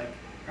of was like,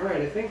 all right,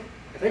 I think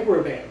we're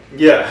a band.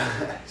 Yeah.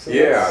 So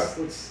Yeah.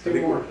 let's I do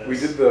think more of this. we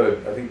did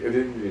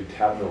we did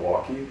Tab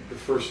Milwaukee the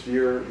first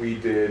year. We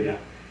did,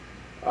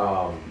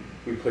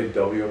 we played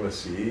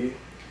WMSE.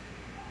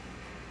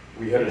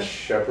 We had a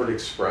Shepherd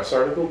Express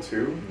article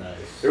too.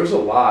 Nice. There was a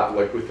lot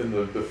like within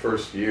the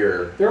first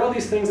year. There are all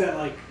these things that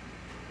like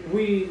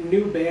we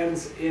knew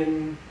bands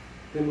in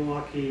the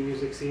Milwaukee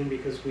music scene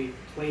because we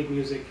played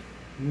music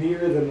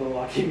near the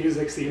Milwaukee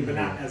music scene, but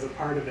not as a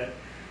part of it.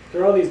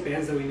 There are all these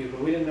bands that we knew, but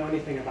we didn't know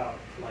anything about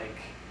like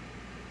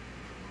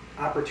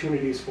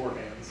opportunities for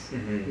bands,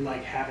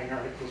 like having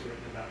articles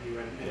written about you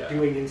and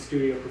doing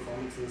in-studio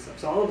performances and stuff.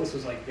 So all of this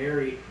was like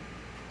very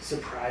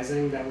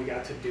surprising that we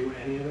got to do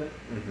any of it.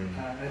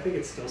 I think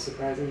it's still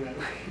surprising that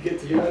we get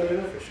to do any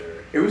of it. For sure.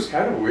 It was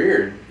kind of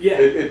weird. Yeah.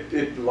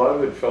 It a lot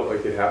of it felt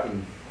like it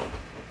happened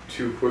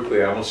too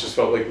quickly. I almost just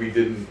felt like we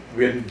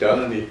hadn't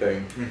done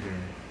anything.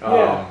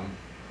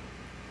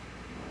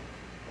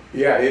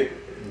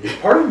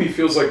 Part of me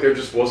feels like there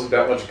just wasn't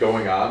that much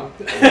going on.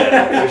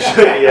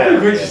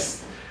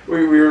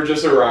 We were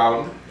just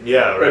around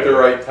at the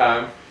right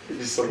time. It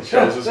just like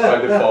chose us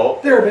by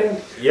default. They're a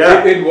band.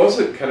 Yeah. It was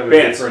a kind of a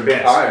different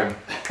time.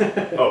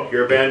 Oh,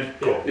 you're a band?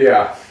 Cool.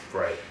 Yeah.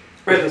 Right.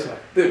 Right this way.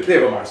 They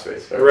have a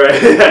MySpace.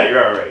 Right.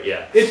 You're right.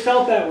 Yeah. It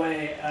felt that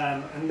way,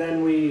 and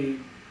then we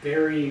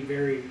very,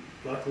 very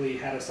luckily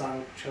had a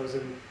song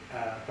chosen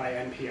by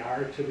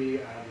NPR to be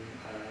on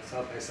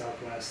South by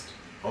Southwest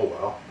Oh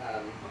wow.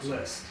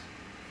 list.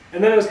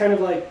 And then it was kind of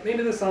like,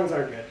 maybe the songs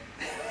are good.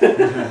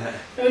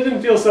 And it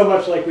didn't feel so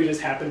much like we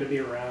just happened to be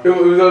around. That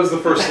was the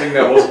first thing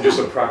that wasn't just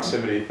a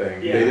proximity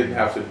thing. Yeah. They didn't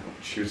have to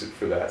choose it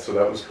for that, so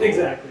that was cool.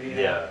 Exactly.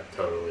 Yeah.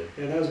 Totally.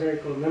 Yeah, that was very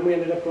cool. And then we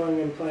ended up going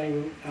and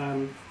playing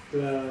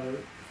the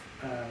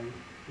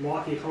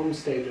Milwaukee home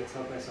stage at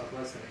South by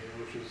Southwest that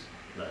year, which was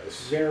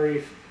Nice.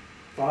 very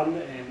fun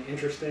and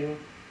interesting,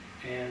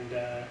 and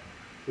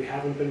we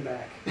haven't been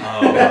back.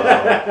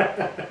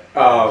 Oh,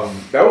 wow.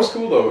 That was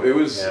cool though. It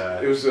was Yeah.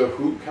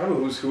 kind of a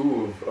who's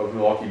who of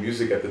Milwaukee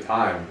music at the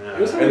time. Yeah.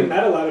 It was how we And-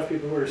 met a lot of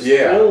people who are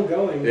Yeah. still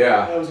going.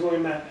 Yeah. That was when we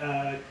met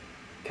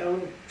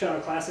Kellen, shout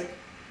out Classic,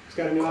 who's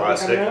got a new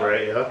Classic, album coming out.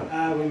 right?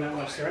 Yeah. We met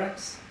Webster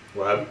X.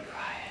 Web.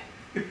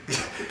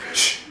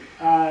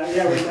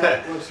 Yeah, we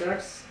met Webster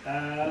X.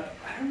 I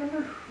don't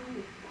remember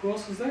Who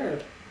else was there?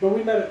 But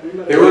we met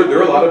it. There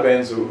were a lot of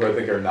bands who I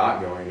think are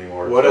not going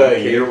anymore. What a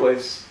Cater year-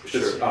 Place.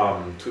 Sure.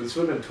 This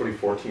would have been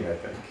 2014, I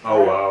think.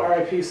 Oh wow.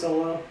 R.I.P.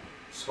 Solo.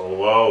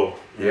 Solo.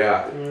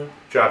 Yeah. Yeah.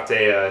 Dropped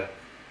a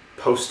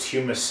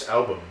posthumous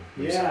album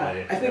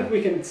recently. I think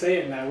we can say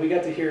it now. We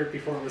got to hear it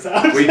before it was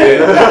out. We did.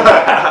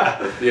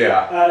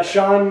 Yeah.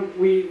 Sean,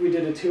 we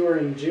did a tour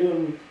in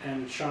June,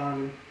 and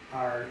Sean,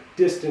 our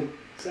distant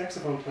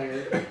saxophone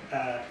player,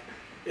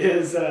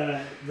 is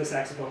the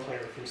saxophone player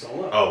from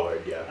Solo. Oh,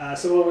 word, yeah.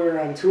 So while we were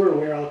on tour,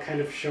 we were all kind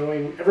of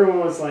showing. Everyone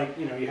was like,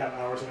 you have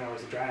hours and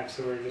hours of drive,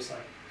 so we were just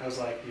like, I was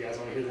like, you guys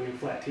want to hear the new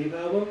Flat Teeth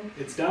album?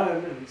 It's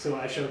done, and so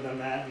I showed them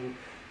that, and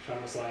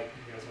Sean was like,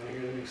 you guys want to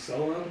hear the new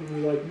Solo? And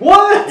we were like,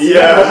 what?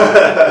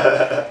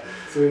 Yeah.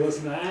 So we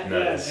listened to that.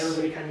 Nice. Yeah, and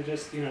everybody kind of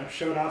just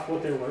showed off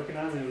what they're working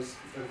on. It was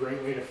a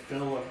great way to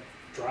fill a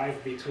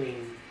drive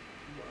between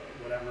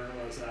whatever it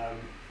was,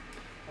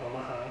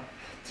 Omaha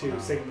to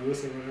St.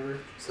 Louis or whatever.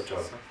 Such a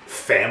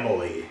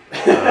family.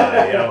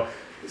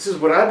 This is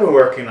what I've been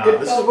working on. It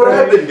This felt is what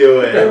I've very- been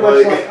doing. Very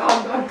much Like-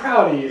 like, I'm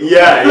proud of you.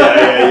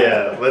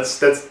 yeah.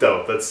 That's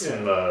dope. That's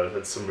Yeah.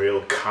 some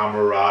real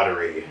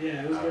camaraderie.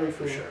 Yeah, it was very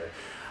for cool. sure.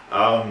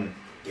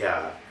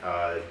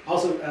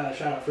 Also,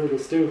 shout out Frugal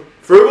Stew.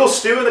 Frugal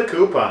Stew and the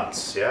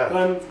Coupons. Yeah.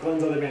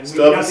 Glenn's other band.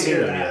 Still We got haven't to seen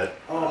hear them that. yet.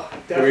 Oh, Do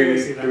definitely we,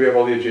 see that. do we have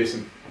all the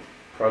adjacent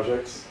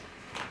projects?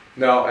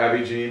 No,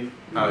 Abby Jean.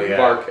 Oh, yeah.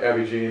 Mark,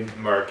 Abby Jean.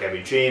 Mark,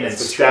 Abby Jean, and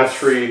That's the Steph,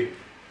 Tree.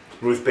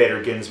 Ruth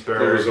Bader Ginsburg,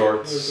 The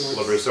Resorts.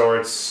 Love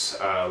Resorts,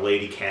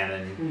 Lady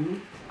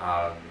Cannon.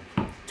 Mhm.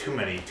 Too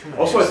many.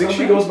 Also, I think So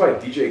she many. goes by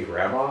DJ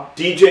Grandma.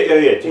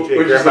 DJ, DJ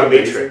Which is Grandma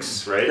amazing.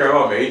 Matrix, right?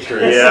 Grandma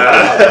Matrix.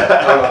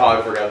 Yeah. I don't know how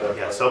I forgot that.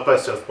 Yeah, part. South by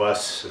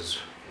Southwest is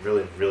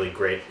really, really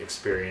great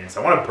experience.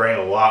 I want to bring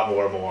a lot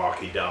more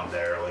Milwaukee down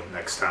there, like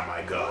next time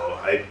I go.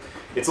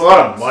 It's a lot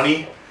of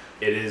money.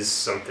 It is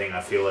something I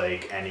feel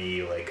like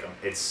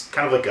it's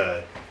kind of like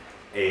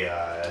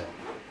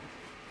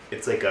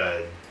it's like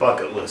a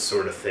bucket list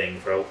sort of thing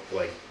for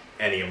like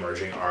any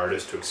emerging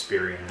artist to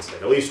experience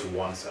at least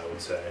once, I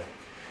would say.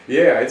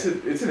 Yeah, it's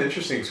an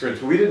interesting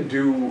experience. We didn't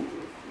do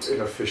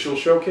an official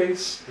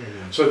showcase,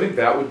 so I think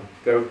that would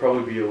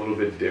probably be a little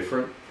bit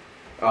different.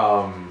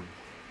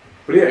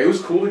 But yeah, it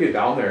was cool to get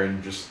down there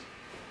and just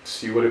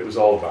see what it was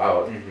all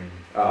about.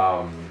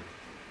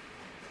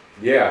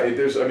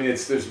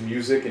 There's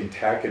music and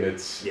tech, and I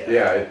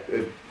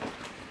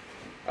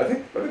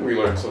think we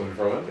learned something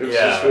from it.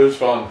 It was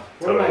fun.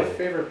 One of my Totally.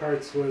 favorite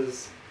parts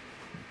was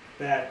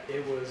that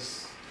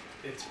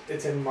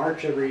it's in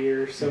March every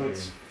year, so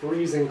it's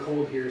freezing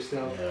cold here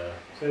still. Yeah.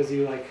 So as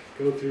you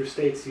go through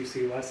states, you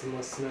see less and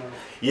less snow.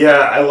 Yeah,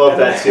 I love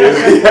that too.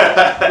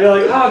 Yeah.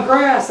 You're like, oh,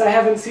 grass! I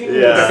haven't seen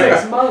you Yeah. in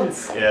 6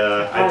 months.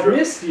 Yeah. I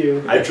missed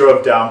you. I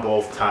drove down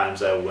both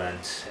times I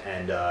went,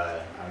 and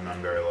I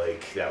remember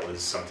that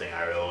was something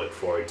I really look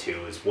forward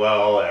to as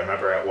well. I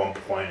remember at one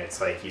point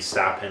it's like you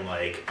stop in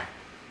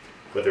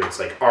whether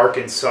it's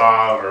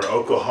Arkansas or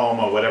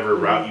Oklahoma, whatever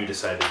route you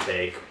decide to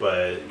take,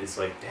 but it's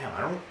like, damn,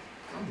 I don't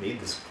need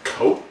this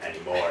coat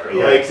anymore.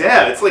 Yeah.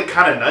 Damn, it's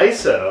kind of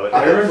nice out.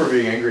 I remember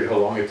being angry at how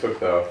long it took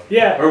though.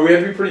 Yeah. Or we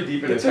had to be pretty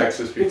deep into It took-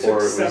 Texas it before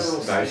took it several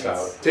was nice states.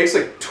 out. It takes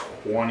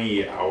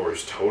 20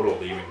 hours total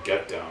to even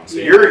get down. So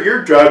Yeah.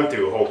 you're driving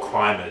through a whole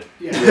climate.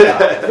 Yeah.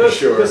 Yeah, The,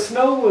 sure. the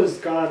snow was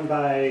gone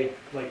by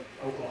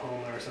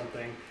Oklahoma or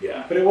something,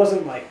 Yeah. but it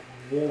wasn't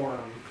warm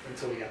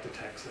until we got to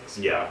Texas.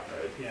 Yeah. Right.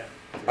 Yeah.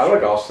 I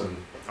like Austin.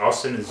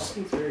 Austin is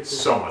Austin's very cool.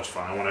 so much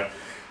fun. I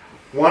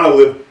want to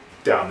live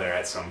down there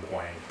at some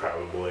point,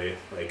 probably.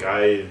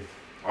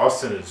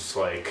 Austin is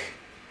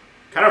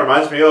kind of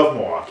reminds me of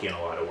Milwaukee in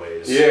a lot of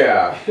ways.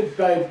 Yeah.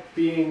 By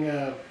being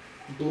a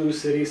blue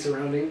city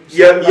surrounding.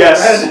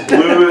 Yes.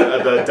 Blue.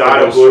 The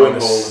dot of blue in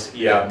the Stronghold.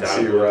 Yeah, dot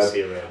sea of blue in the red.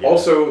 sea red, yeah.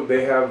 Also,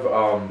 they have,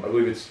 I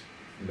believe it's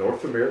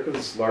North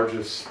America's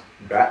largest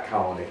bat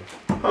colony.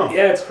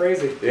 Yeah, it's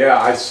crazy.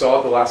 Yeah, I saw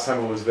it the last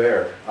time I was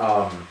there.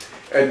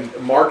 And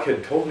Mark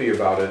had told me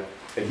about it,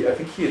 and I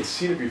think he had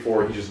seen it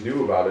before, he just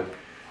knew about it.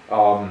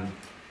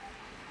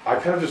 I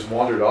kind of just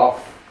wandered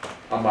off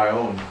on my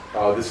own.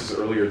 This is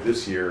earlier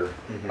this year.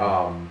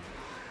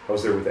 I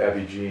was there with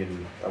Abby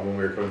Jean when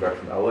we were coming back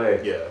from LA.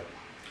 Yeah.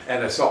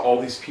 And I saw all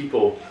these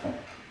people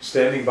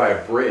standing by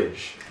a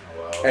bridge.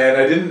 Oh, wow.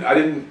 And I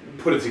didn't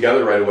put it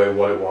together right away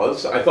what it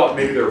was. I thought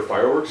maybe there were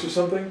fireworks or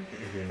something.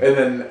 And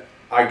then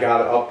I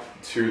got up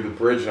to the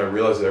bridge and I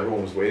realized that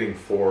everyone was waiting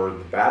for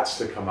the bats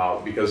to come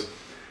out because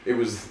it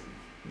was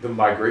the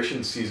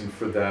migration season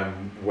for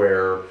them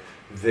where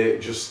they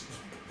just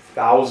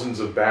thousands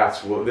of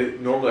bats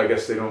normally I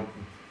guess they don't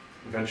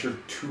venture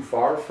too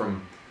far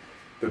from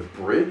the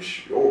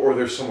bridge or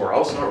they're somewhere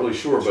else. I'm not really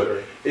sure,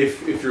 but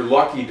if you're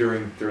lucky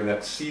during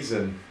that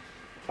season,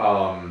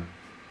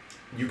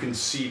 you can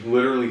see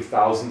literally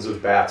thousands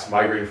of bats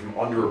migrating from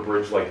under a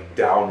bridge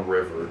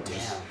downriver.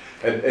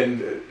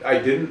 And I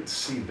didn't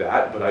see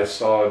that, but I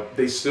saw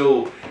they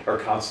still are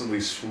constantly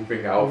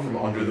swooping out from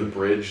under the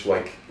bridge,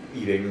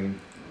 eating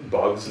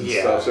bugs and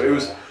stuff. So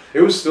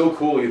it was still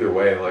cool either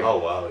way. Oh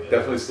wow. Yeah.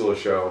 Definitely still a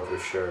show. For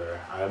sure.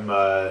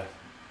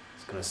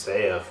 It's gonna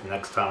say if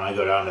next time I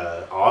go down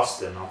to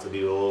Austin, I'll have to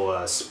do a little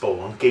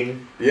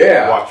spelunking.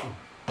 Yeah. Watch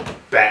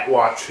bat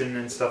watching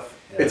and stuff.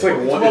 Yeah. It's like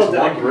It's one, well it's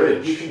one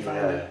documented. bridge. You can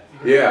find it.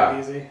 Yeah.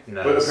 Easy.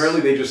 Nice. But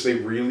apparently they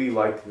really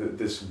like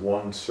this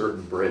one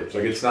certain bridge.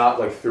 Like it's not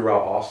like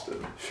throughout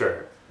Austin.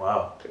 Sure.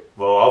 Wow.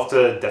 Well, I'll have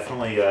to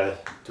definitely do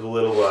a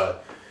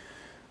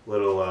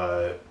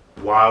little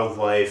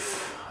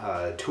wildlife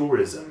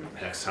tourism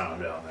next time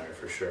I'm down there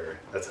for sure.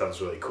 That sounds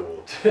really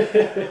cool.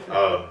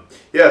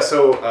 Yeah.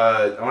 So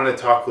I want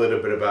to talk a little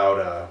bit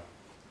about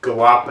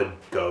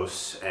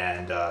Galapagos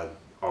and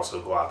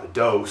also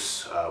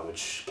Galapagos,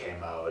 which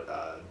came out.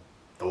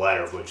 The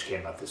latter of which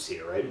came out this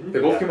year, right? They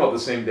both came out the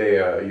same day,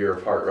 a year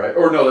apart, right?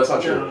 Or no, that's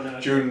not true. No.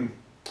 June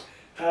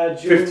June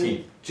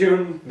 15th.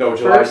 June No,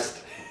 July 1st.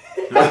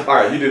 All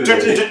right, you do the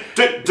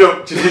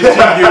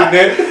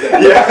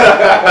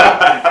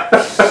Yeah.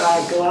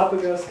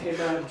 Galapagos came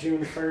out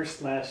June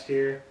 1st last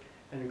year,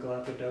 and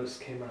Galapagos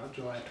came out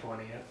July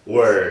 20th.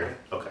 Word.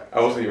 Okay.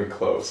 I wasn't even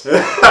close.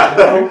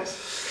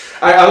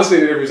 I honestly,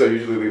 in interviews, I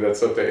usually leave that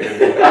stuff to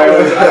Andy. I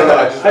don't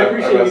know. I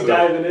appreciate messed you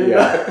up. diving in.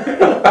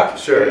 Yeah.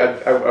 Sure.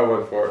 I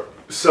went for it.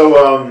 So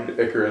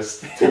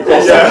Icarus.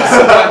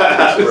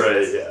 yeah.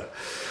 Right. Yeah.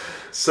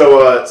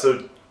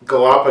 So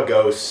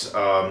Galapagos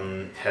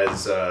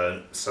has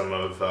some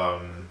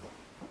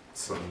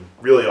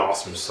really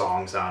awesome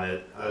songs on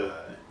it.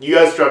 You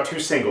guys dropped 2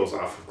 singles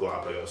off of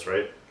Galapagos,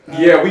 right?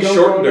 Yeah, we Don't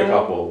shortened Go a Now?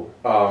 couple.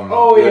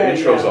 Yeah, The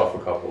intro's yeah. off a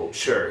couple.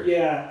 Sure.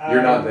 Yeah.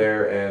 You're Not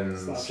There and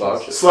Slouches.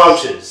 Slouches.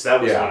 Slouches.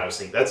 That was Yeah. one I was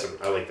thinking.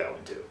 I like that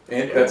one too.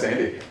 And that's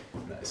Andy.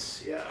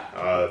 Nice.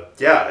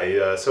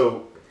 Yeah.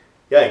 So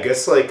I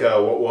guess like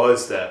what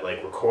was that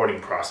like recording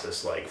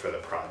process like for the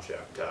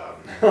project?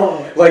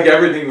 Oh, Like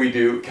everything we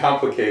do,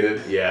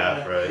 complicated.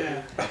 Yeah.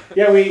 Right.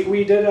 Yeah,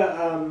 we did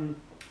a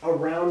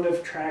round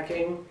of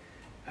tracking,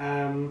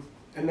 and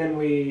then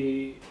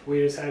we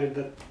decided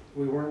that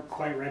we weren't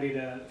quite ready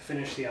to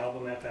finish the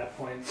album at that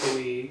point, so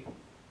we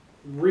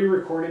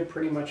re-recorded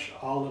pretty much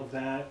all of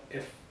that.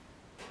 If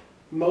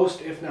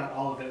not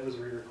all of it was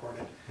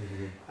re-recorded.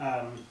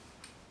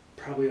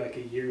 Probably like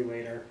a year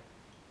later,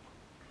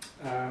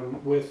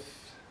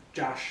 with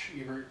Josh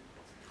Ebert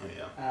Oh,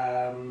 yeah.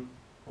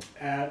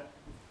 at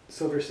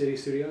Silver City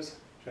Studios.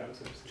 Shout out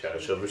Silver City. Shout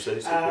out Silver City.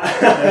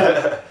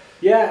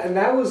 Yeah, and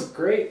that was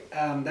great.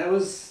 That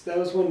was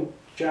when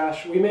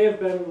Josh. We may have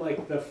been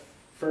like the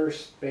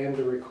first band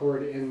to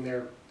record in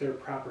their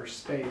proper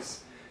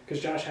space, because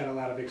Josh had a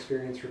lot of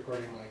experience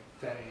recording like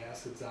Fatty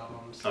Acid's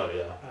albums. Oh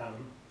yeah.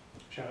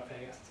 Shout out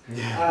Fatty Acids.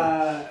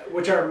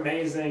 Which are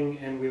amazing,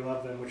 and we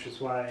love them. Which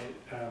is why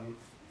I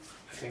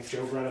think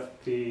Joe brought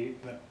up the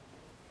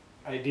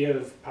idea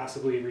of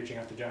possibly reaching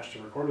out to Josh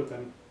to record with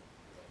them.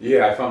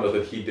 Yeah, I found out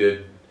that he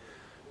did.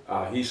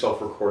 He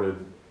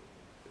self-recorded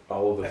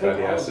all of the I think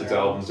Fatty all of Acids their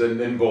albums,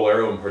 and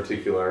Bolero in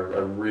particular. I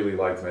really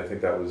liked, and I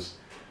think that was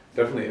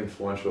definitely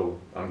influential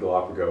on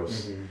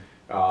Galapagos.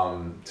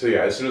 So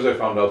yeah, as soon as I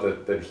found out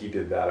that he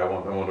did that, I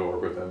wanted to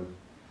work with him.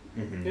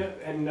 Yeah,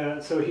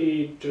 and so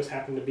he just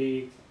happened to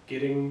be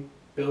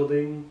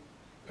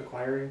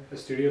acquiring a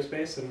studio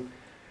space, and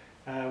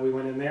we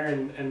went in there,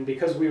 and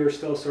because we were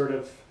still sort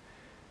of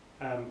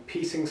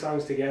piecing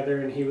songs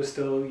together, and he was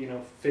still,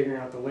 figuring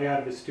out the layout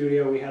of his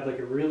studio, we had like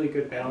a really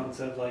good balance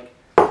of like,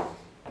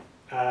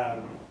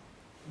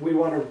 we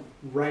want to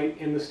write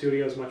in the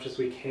studio as much as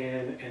we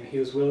can, and he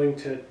was willing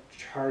to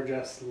charge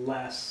us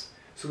less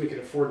so we could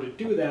afford to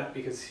do that,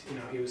 because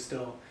he was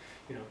still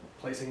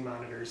placing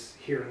monitors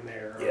here and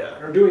there,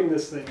 or doing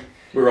this thing.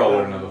 We were all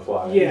learning on the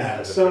fly.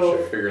 Yeah, so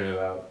figuring it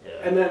out. Yeah.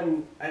 and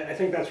then I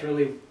think that's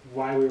really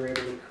why we were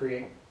able to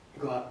create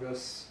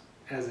Galapagos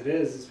as it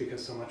is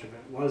because so much of it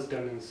was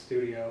done in the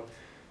studio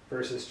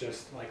versus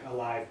just like a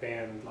live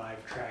band,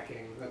 live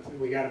tracking.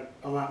 We got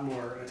a lot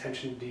more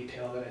attention to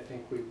detail that I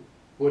think we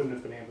wouldn't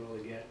have been able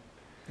to get.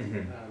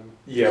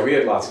 Yeah, we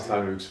had lots of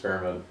time to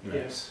experiment.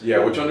 Nice.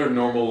 Yeah, which under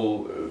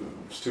normal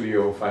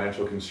studio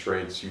financial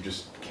constraints you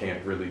just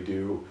can't really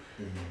do.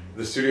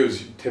 The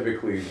studios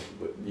typically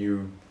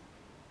you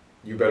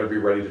better be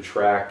ready to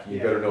track. You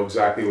better know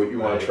exactly what you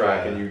want to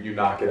track, and you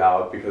knock it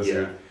out because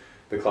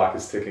the clock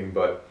is ticking.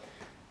 But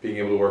being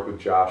able to work with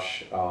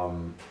Josh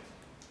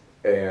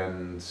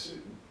and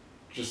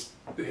just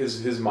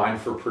his mind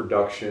for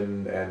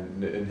production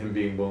and him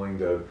being willing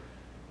to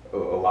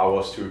allow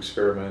us to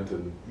experiment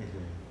and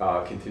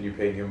continue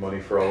paying him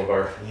money for all of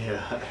our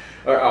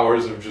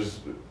hours of just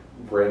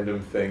random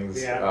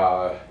things.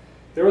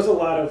 There was a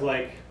lot of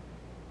like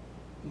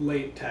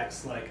late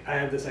texts like, I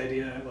have this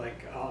idea,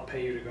 like I'll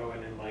pay you to go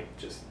in and like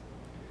just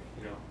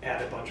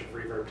add a bunch of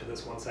reverb to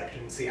this one section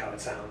and see how it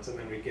sounds, and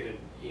then we get an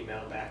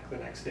email back the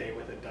next day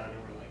with it done, and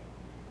we're like,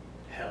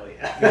 hell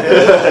yeah.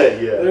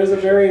 There's a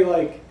very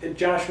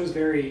Josh was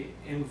very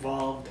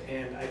involved,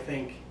 and I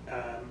think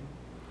I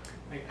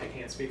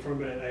can't speak for him,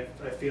 but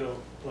I feel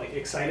like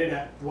excited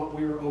at what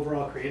we were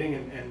overall creating,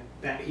 and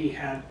that he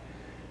had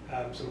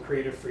some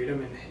creative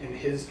freedom in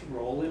his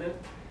role in it.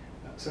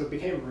 So it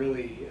became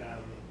really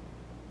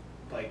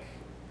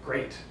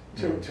great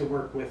to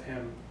work with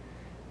him,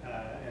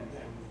 and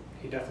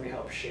he definitely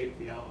helped shape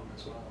the album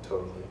as well.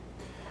 Totally.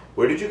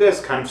 Where did you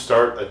guys kind of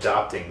start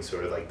adopting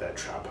sort of like that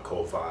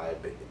tropical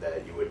vibe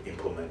that you would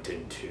implement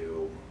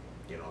into,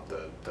 you know,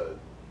 the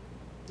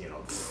you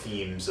know,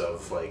 themes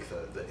of like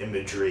the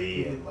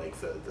imagery and like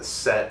the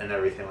set and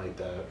everything like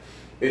that?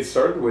 It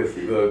started with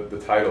the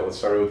title. It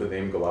started with the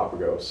name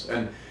Galapagos,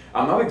 and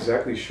I'm not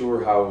exactly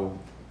sure how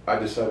I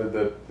decided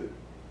that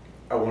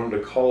I wanted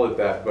to call it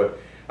that, but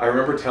I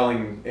remember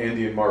telling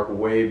Andy and Mark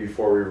way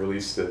before we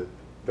released it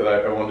that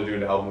I wanted to do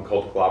an album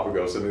called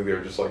Galapagos. I think they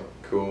were just like,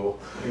 cool.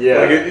 Yeah.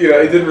 Like it, you know,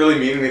 it didn't really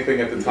mean anything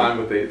at the time,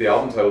 but the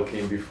album title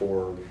came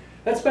before.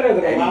 That's better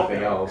than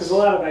anything else. Because a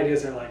lot of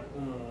ideas are like, I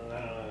don't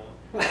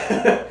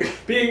know.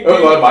 being, A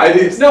lot of my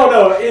ideas?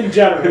 No, in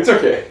general. It's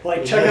okay.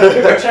 Like check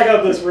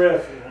out this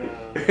riff,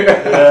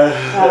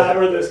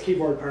 or this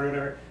keyboard part, or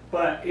whatever.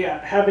 But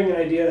yeah, having an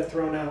idea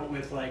thrown out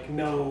with like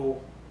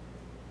no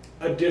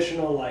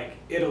additional like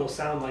it'll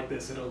sound like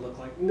this, it'll look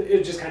like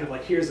it, just kind of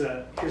like here's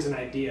an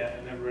idea,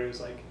 and everybody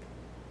was like,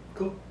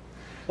 cool.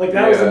 Like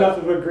that was enough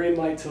of a green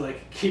light to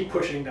like keep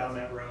pushing down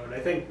that road. I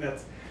think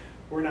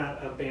we're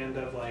not a band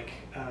of like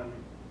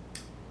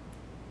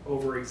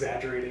over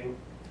exaggerating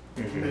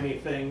many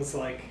things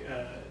like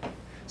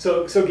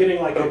so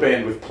getting like a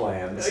band with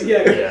plans.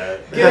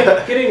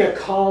 Getting a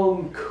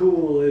calm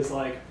cool is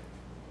like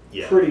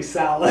pretty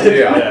solid.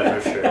 Yeah,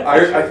 for sure.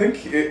 I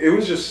think it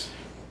was just,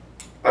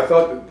 I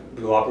thought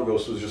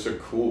Galapagos was just a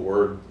cool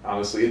word.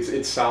 Honestly,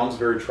 it sounds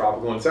very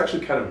tropical, and it's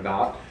actually kind of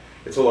not.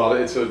 It's a lot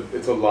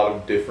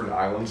of different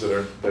islands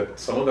that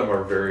some of them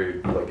are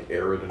very like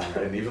arid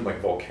and even like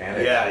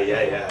volcanic.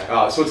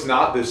 Yeah. So it's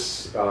not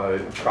this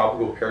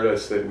tropical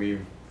paradise that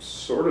we've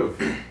sort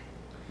of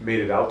made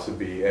it out to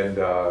be. And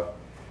I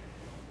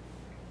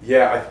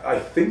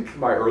think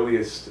my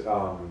earliest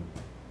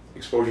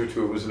exposure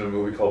to it was in a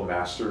movie called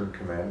Master and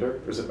Commander.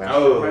 Is it Master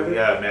and Commander?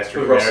 Yeah, Master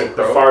and With Commander.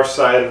 The Far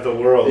Side of the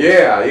World.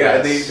 Yeah,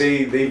 Yes.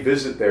 and they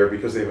visit there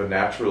because they have a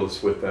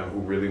naturalist with them who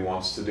really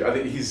wants to do. I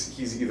think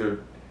he's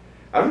either,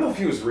 I don't know if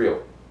he was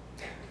real,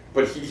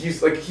 but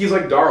he's like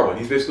Darwin.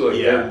 He's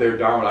basically like they're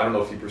Darwin. I don't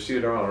know if he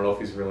preceded Darwin. I don't know if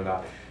he's really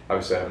not.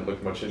 Obviously, I haven't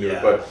looked much into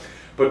it,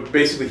 but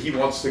basically he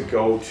wants to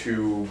go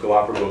to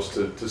Galapagos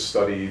to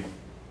study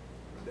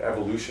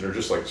evolution or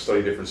just like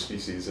study different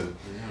species, and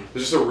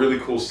there's just a really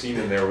cool scene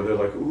in there where they're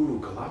like, ooh,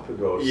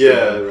 Galapagos.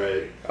 Yeah,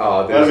 right.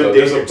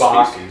 There's a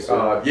Bach. Species,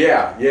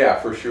 yeah,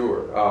 for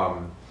sure.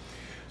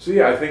 So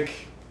yeah, I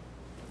think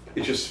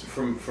it just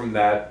from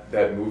that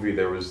movie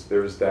there was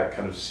that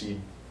kind of seed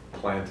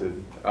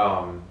planted,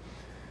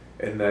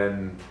 and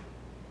then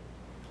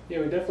we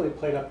definitely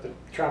played up the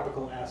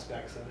tropical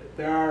aspects of it.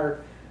 There are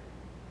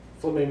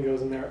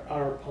flamingos and there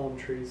are palm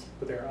trees,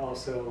 but they're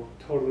also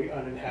totally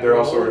uninhabitable. They're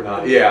also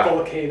not,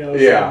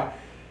 volcanoes. And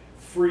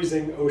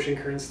freezing ocean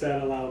currents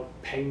that allow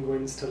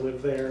penguins to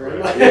live there.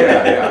 Right.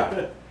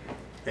 Yeah,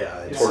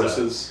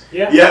 tortoises.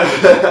 Yeah.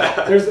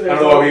 There's I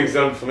don't know why we've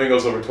done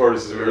flamingos over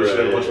tortoises. We should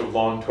have a bunch of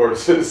long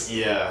tortoises.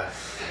 Yeah.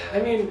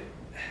 I mean,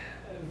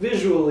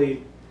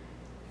 visually,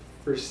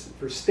 for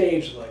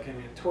stage look, I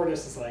mean, a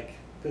tortoise is like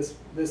this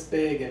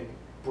big and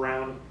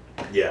brown.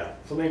 Yeah.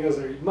 Flamingos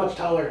are much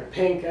taller and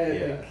pink.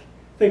 I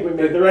think we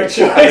made the right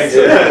choice.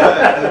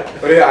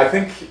 But yeah, I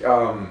think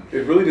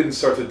it really didn't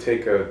start to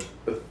take a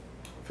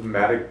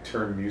thematic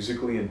turn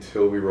musically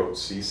until we wrote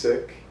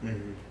Seasick.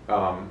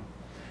 That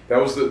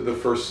was the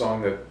first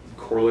song that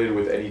correlated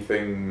with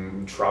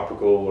anything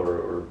tropical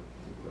or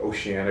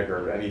oceanic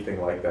or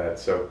anything like that.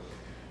 So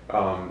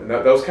and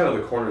that was kind of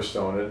the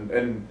cornerstone.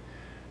 And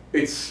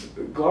it's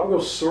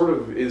Galapagos sort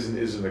of is and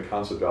isn't a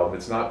concept album.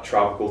 It's not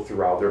tropical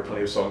throughout. There are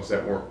plenty of songs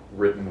that weren't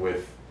written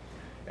with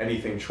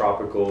anything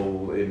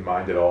tropical in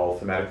mind at all,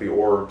 thematically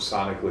or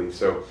sonically.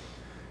 So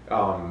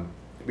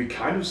we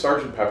kind of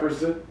Sgt.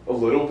 Pepper's it a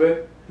little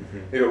bit,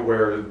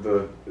 where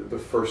the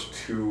first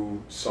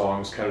two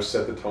songs kind of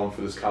set the tone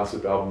for this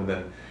concept album, and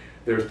then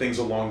there are things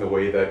along the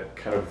way that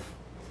kind of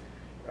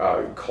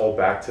call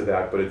back to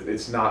that, but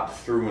it's not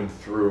through and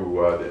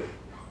through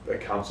a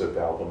concept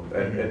album,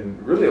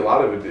 and really a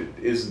lot of it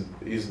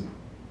isn't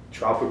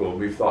tropical.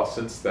 We've thought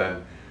since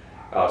then,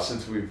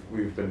 since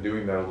we've been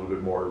doing that a little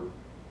bit more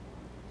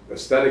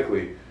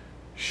aesthetically,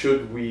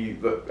 should we?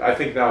 I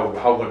think now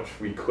how much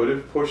we could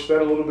have pushed that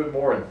a little bit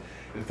more and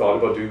thought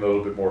about doing that a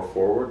little bit more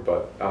forward,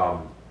 but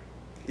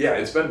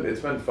it's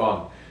been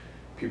fun.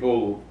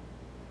 People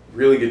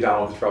really get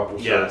down with the tropical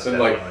shirts, and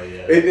like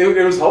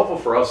it was helpful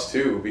for us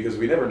too because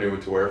we never knew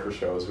what to wear for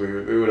shows.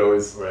 We would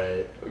always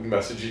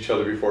message each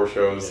other before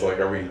shows like,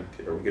 are we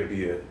going to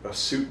be a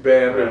suit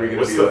band? Or are we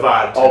going to be the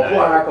vibe all tonight?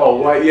 black, all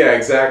white? Yeah,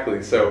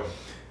 exactly. So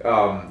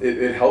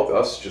it helped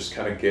us just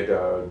kind of get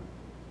a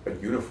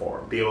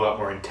uniform, be a lot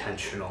more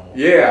intentional.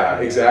 Yeah,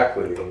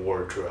 exactly. With the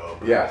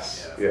wardrobe.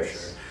 Yes. For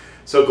sure.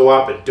 So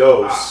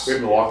Galapagos. We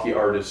have Milwaukee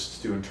artists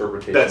do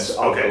interpretations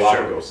of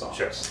Galapagos songs.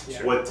 Sure.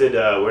 Yeah. What did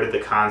where did the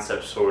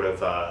concept sort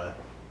of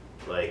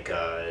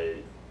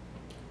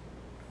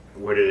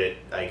where did it,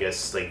 I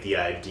guess, like the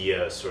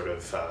idea sort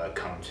of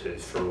come to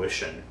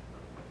fruition?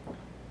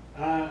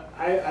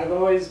 I've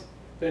always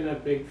been a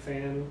big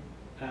fan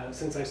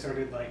since I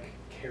started like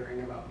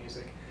caring about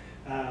music.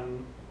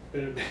 Been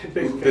a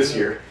big fan This of-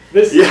 year.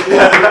 This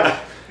Yeah.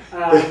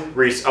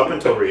 year. Up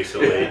until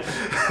recently.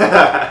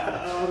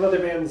 Of other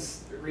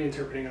bands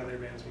reinterpreting other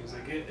bands'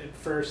 music. It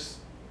first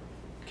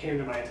came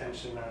to my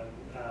attention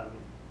on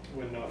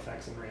when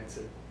NoFX and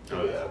Rancid did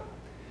Oh yeah.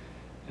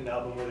 an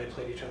album where they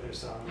played each other's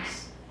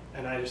songs,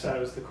 and I just thought it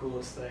was the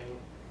coolest thing.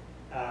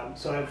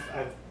 So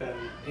I've been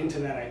into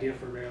that idea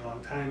for a very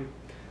long time,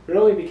 but it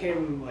only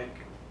became like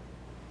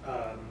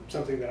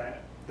something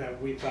that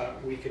we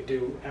thought we could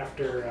do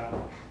after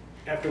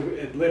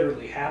it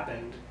literally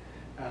happened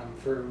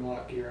for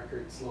Milwaukee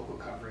Records local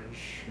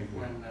coverage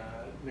when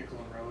Nickel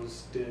and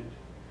Rose did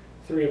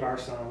 3 of our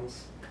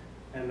songs,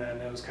 and then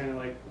it was kind of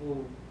like,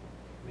 well,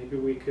 maybe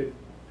we could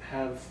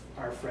have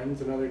our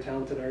friends and other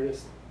talented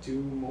artists do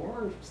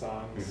more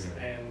songs,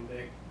 and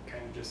it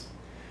kind of just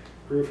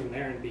grew from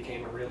there and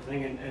became a real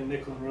thing. And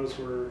Nickel and Rose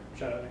were,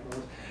 shout out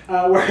Nickel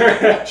and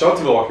Rose, Shout out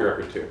to Milwaukee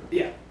Record too.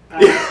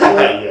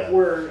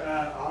 were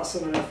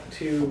awesome enough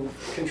to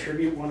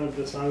contribute one of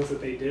the songs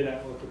that they did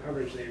at local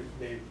coverage.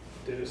 They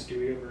did a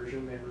studio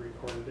version, they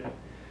recorded it,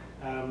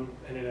 and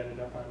it ended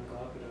up on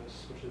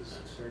Galapagos, which is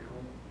very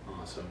cool.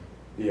 Awesome.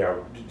 Yeah,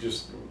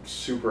 just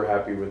super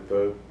happy with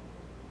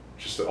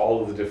just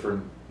all of the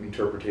different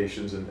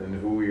interpretations and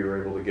who we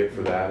were able to get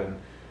for that,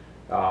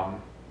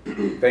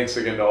 and thanks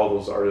again to all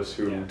those artists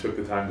who took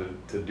the time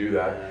to do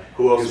that.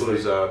 Who else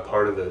was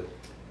part of it?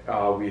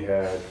 We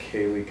had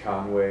Kaylee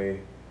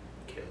Conway,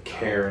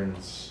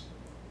 Cairns,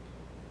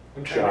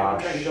 I'm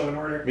Josh. trying to go in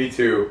order. Me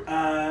too,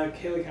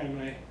 Kaylee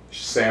Conway.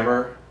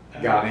 Sammer,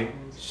 Ghani.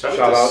 Shout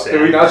Shout out. Sam.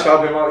 Did we not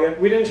shout him out yet?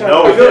 We didn't shout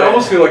No, out. I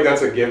almost feel like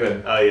that's a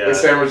given. Oh yeah. Like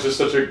Sam was just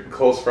such a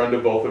close friend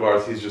of both of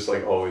ours. He's just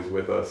like always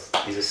with us.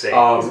 He's a saint.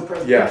 He's a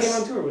president. Yes. He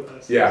came on tour with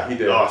us. Yeah, he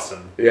did.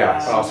 Awesome. Yeah,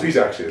 Um, so he's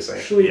actually a saint.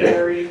 Shlee Yeah.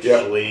 Berry. Yeah.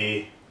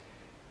 Shlee.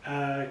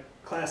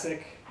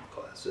 Classic.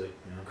 Classic.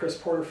 Yeah. Chris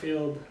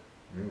Porterfield.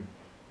 Mm.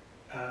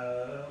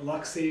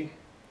 Luxie.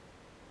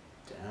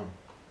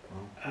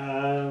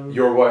 Damn.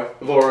 Your wife,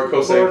 Laura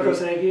Kosanki. Laura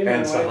Kosanki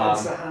and my wife,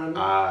 Sahan. and Sahan.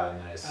 Ah,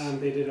 nice.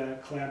 They did a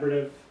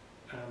collaborative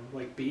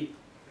like beat,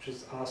 which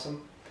is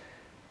awesome.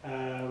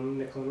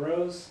 Nickel and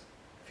Rose.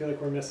 I feel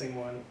like we're missing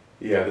one.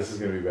 Yeah, this is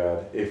gonna be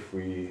bad if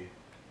we.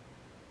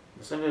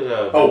 Wasn't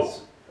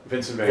it?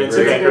 Vincent Van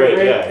Vincent Gogh. Van Gogh. Great,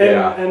 yeah,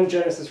 yeah. And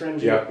Genesis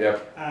Renji.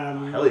 Yep.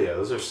 Hell yeah!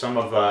 Those are some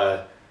of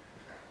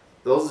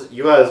those.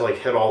 You guys like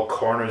hit all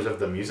corners of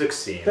the music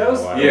scene. That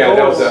was- Yeah,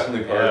 that was Goals.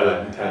 definitely part of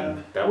the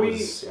intent. That we-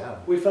 was yeah.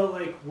 We felt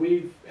like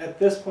at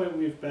this point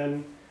we've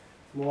been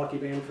a Milwaukee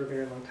band for a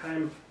very long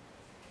time,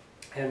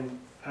 and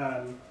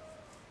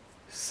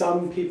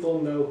some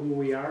people know who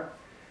we are,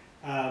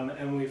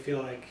 and we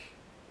feel like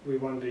we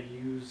wanted to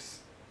use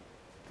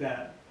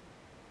that.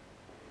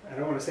 I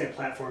don't want to say a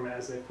platform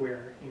as if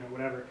we're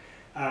whatever.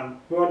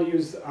 We wanted to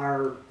use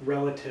our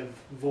relative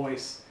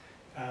voice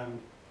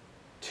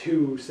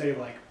to say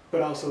like,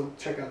 but also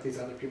check out these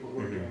other people who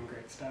are doing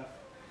great stuff,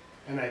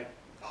 and I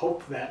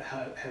hope that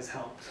has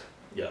helped.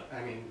 Yeah.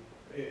 I mean,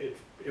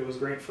 it was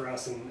great for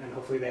us, and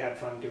hopefully they had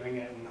fun doing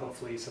it, and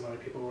hopefully some other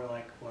people were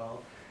like,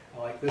 well,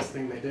 I like this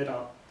thing they did,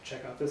 I'll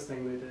check out this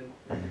thing they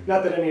did.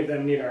 Not that any of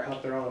them need our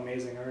help, they're all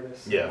amazing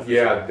artists. Yeah.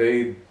 Yeah,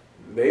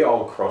 they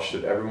all crushed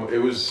it. Everyone, it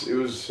was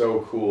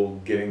so cool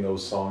getting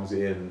those songs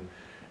in.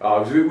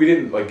 'Cause we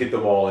didn't like get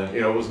them all in.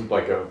 It wasn't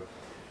like a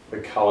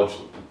college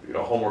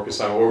homework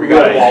assignment where we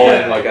got them all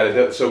in like at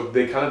a. So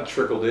they kind of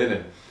trickled in,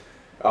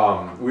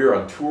 and we were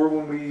on tour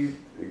when we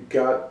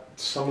got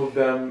some of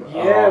them.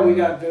 Yeah, we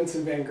got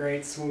Vincent Van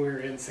Greats when we were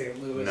in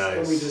St. Louis, Nice.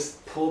 and we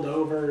just pulled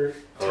over,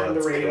 turned the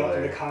that's radio up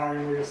in killer. the car,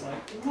 and we're just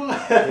like,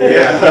 what?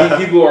 Yeah,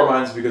 he blew our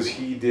minds because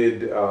he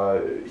did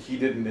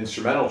an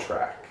instrumental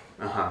track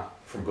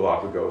from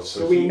Galapagos.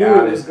 So we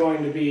knew it was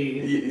going to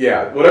be.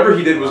 Yeah, whatever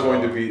he did was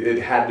going to be.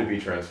 It had to be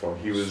transformed.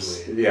 He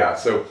was. Sweet. Yeah.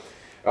 So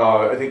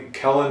I think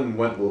Kellen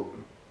went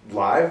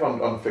live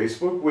on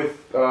Facebook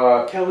with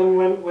Kellen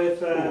went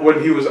with.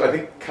 when he was, I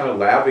think, kind of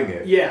labbing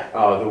it. Yeah.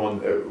 The one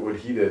what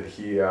he did.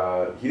 He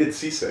did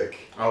Seasick.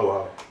 Oh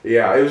wow.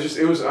 Yeah,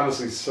 it was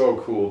honestly so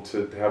cool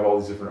to have all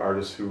these different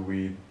artists who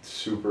we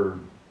super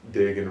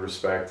dig and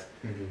respect,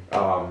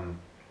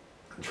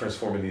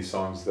 transforming these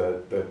songs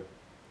that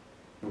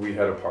we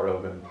had a part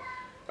of,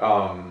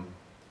 and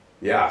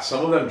yeah,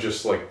 some of them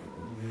just like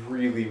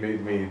really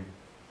made me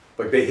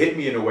like they hit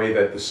me in a way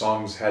that the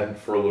songs hadn't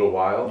for a little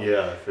while.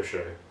 Yeah, for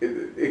sure.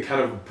 It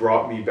kind of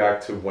brought me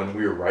back to when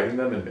we were writing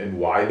them and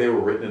why they were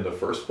written in the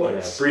first Yeah,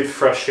 place. breathe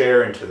fresh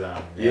air into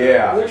them.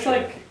 Yeah. There's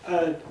like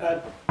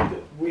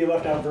we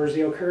left out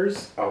Versio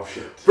Kurz, Oh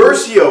shit.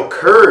 Versio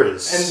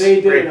Kurz. and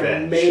they Great did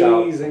an band.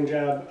 amazing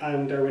job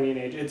on Darwinian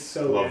Age. It's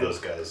so Love good. those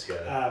guys.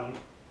 Yeah.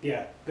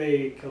 Yeah,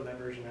 they killed that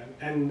version,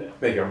 and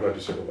Thank you. I'm glad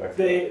you circled back. to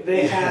they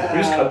that. had.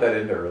 We just cut that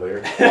in there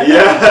earlier.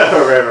 Yeah.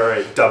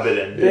 right. Dub it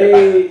in.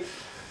 They,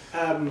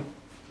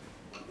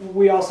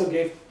 we also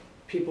gave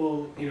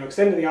people,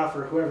 extended the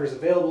offer. Whoever's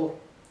available,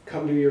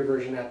 come do your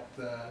version at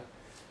the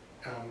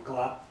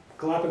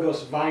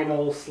Galapagos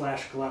vinyl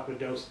 /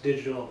 Galapagos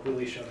digital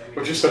release show. That we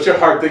Which did. is such a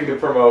hard thing to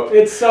promote.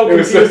 It's so It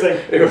was- confusing.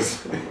 It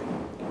was.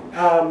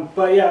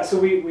 But yeah, so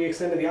we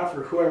extended the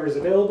offer to whoever is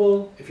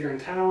available. If you're in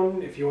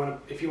town, if you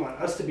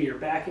want us to be your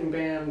backing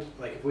band,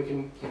 like if we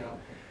can,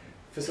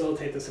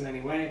 facilitate this in any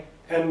way.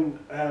 And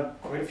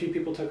quite a few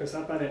people took us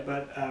up on it,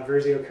 but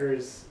Versio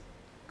Curse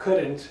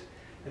couldn't.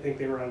 I think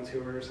they were on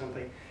tour or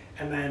something.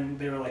 And then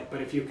they were like,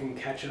 but if you can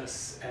catch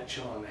us at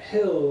Chill on the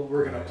Hill,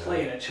 we're going to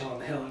play it at Chill on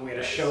the Hill, and we had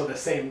a show the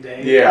same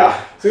day. Yeah.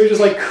 So we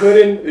just like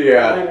couldn't.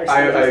 Yeah. line our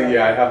I schedules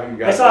up. haven't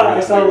got. I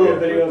saw a little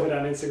video of it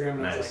on Instagram,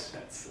 and I was Nice.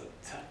 like, that's so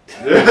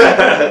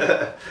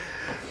tight.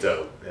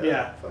 Dope.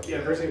 Yeah, Fuck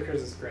Versio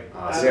Curse is great.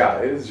 Awesome. Yeah,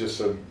 it is just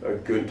a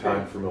good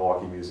time for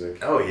Milwaukee music.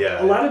 Oh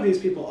yeah. A lot of these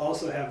people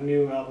also have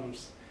new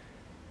albums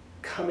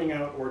coming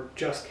out or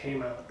just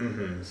came out.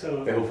 Mm-hmm.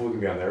 So They hopefully can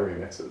be on their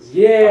remixes.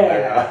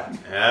 yeah,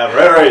 Yeah.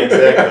 Right.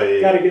 Exactly.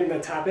 got to get in the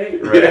top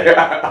 8. Right.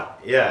 Yeah.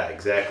 Yeah,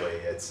 exactly.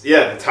 It's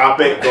the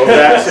topic. Going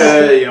back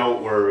to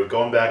we're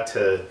going back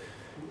to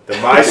the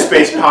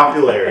MySpace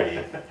popularity,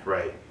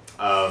 right?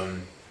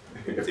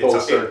 Full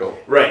circle.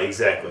 Right,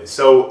 exactly.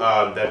 So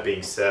that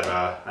being said,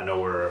 I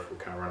know we're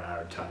kind of running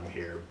out of time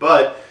here,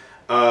 but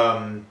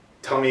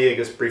tell me, I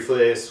guess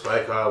briefly, it's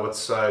like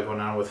what's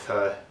going on with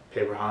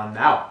Paper Holland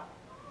now?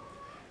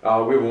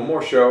 We have one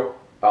more show.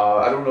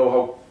 I don't know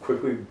how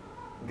quickly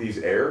these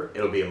air.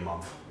 It'll be a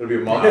month, It'll be a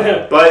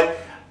month. but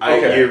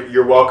Okay.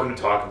 you're welcome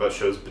to talk about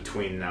shows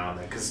between now and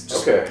then,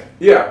 because Okay.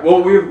 Yeah.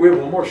 Well, we have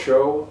one more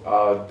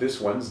show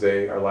this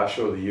Wednesday, our last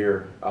show of the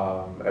year,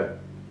 at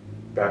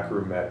Back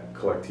Room at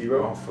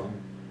Collectivo.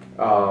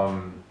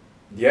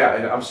 Yeah,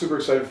 and I'm super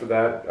excited for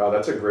that.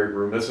 That's a great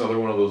room. That's another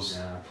one of those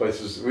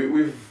places.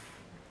 We've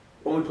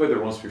only played there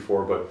once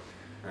before, but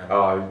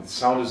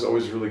sound is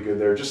always really good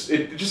there. It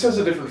just has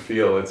a different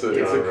feel. It's a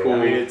cool. I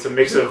mean, it's a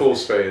mix of cool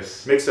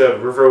space. Mix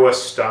of River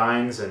West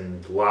Steins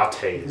and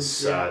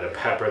lattes to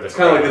pepper the. It's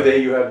kind of like the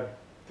day you had.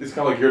 It's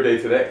kind of like your day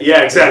today.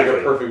 Yeah, exactly.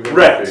 It's like a perfect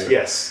window Right. for you.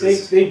 Yes.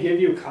 They give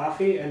you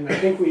coffee, and I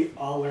think we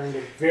all learned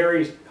a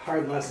very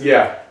hard lesson.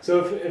 Yeah.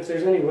 So if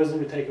there's any wisdom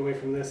to take away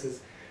from this is,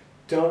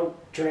 don't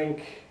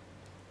drink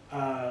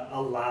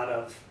a lot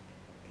of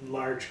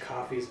large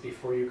coffees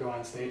before you go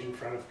on stage in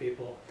front of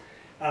people.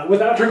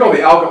 Without Drink all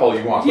the alcohol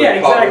you want.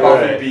 Yeah, but exactly.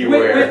 Coffee, Right.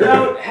 beware.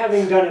 without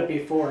having done it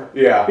before.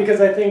 Yeah.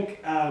 Because I think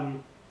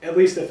at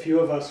least a few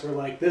of us were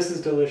like, "This is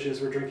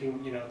delicious." We're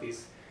drinking,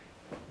 these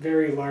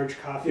very large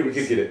coffees. Yeah, we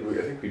could get it.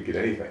 I think we'd get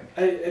anything.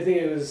 I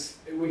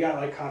think we got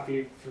like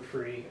coffee for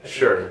free. I think.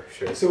 Sure.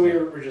 So we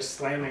were just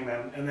slamming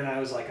them, and then I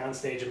was like on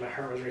stage, and my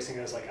heart was racing.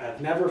 I was like,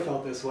 I've never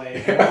felt this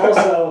way. And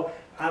also,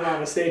 I'm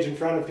on a stage in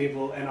front of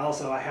people, and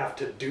also I have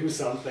to do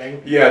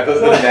something. Yeah, the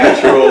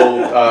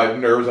natural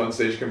nerves on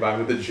stage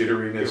combined with the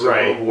jitteriness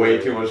Right. of way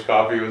too much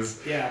coffee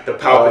was. Yeah. The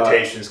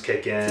palpitations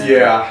kick in.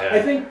 Yeah.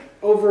 I think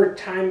over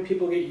time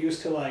people get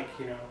used to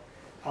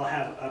I'll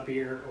have a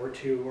beer or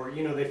two, or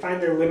they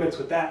find their limits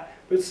with that.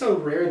 But it's so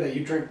rare that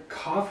you drink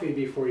coffee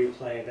before you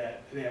play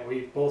that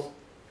we both,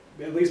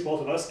 at least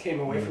both of us, came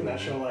away from that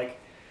show like,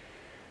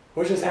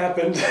 what just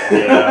happened?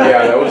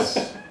 Yeah, it was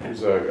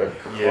a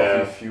Yeah.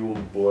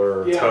 coffee-fueled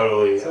blur. Yeah.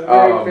 Totally. So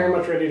very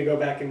much ready to go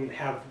back and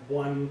have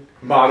one.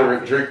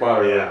 Drink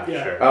moderate. Yeah.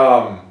 Yeah.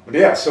 Sure. But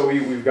yeah, so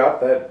we've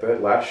got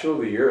that last show of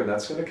the year, and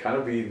that's going to kind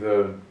of be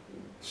the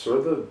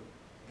sort of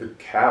the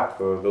cap,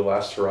 the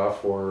last hurrah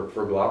for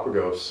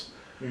Galapagos.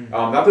 Mm-hmm.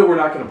 Not that we're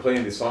not going to play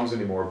any songs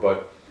anymore,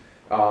 but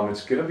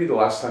it's going to be the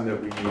last time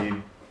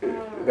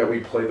that we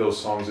play those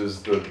songs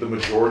as the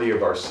majority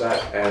of our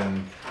set,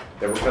 and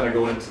then we're kind of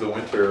going into the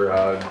winter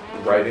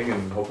writing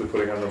and hopefully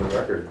putting on another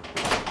record.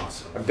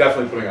 Awesome. I'm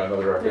definitely putting on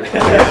another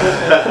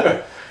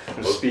record.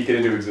 I'm speaking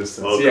into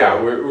existence. Okay.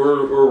 Yeah,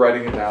 we're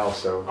writing it now,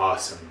 so.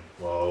 Awesome.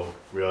 Well,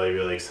 really,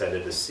 really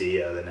excited to see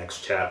the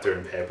next chapter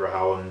in Paper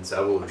Holland's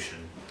evolution.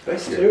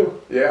 Thanks,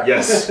 Too. Yeah.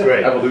 Yes,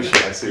 great. Evolution,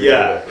 I see.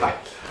 Yeah.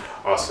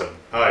 Awesome.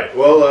 All right.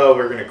 Well,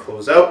 we're going to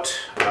close out.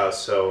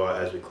 So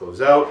as we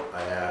close out,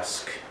 I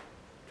ask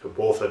to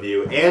both of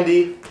you,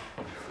 Andy,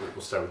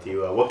 we'll start with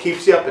you. What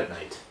keeps you up at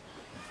night?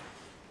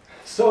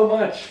 So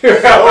much.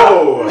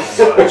 Oh,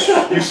 much.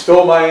 You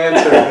stole my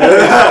answer.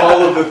 It's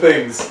all of the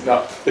things.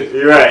 No.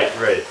 You're right.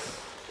 Right.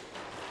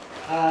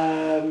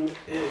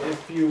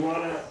 If you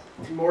want to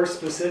more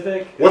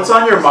specific. What's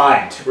on your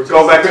mind? We're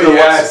going back to the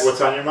Yes.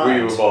 what's on your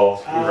mind. We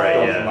evolved. Uh, Right,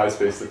 Gone yeah.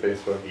 from MySpace to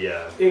Facebook.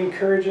 Yeah.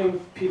 Encouraging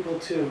people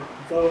to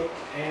vote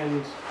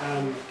and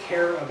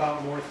care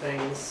about more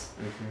things.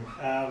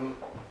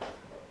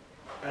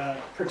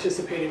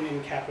 Participating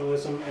in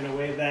capitalism in a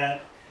way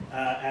that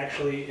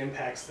actually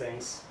impacts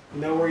things.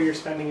 Know where you're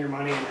spending your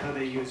money and how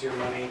they use your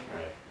money.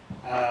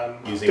 Right.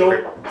 Using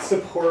Don't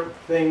support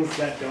things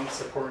that don't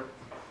support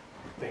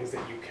things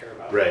that you care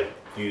about. Right.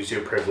 Use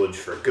your privilege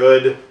for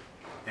good,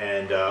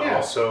 and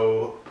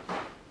also.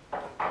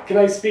 Can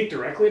I speak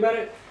directly about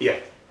it? Yeah.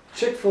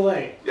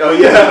 Chick-fil-A. Oh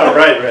yeah.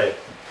 Right. Right.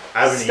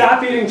 I haven't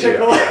Stop eating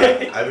Chick-fil-A.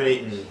 Yeah, I haven't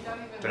eaten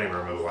don't even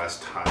remember the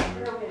last time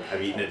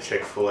I've eaten at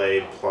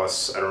Chick-fil-A.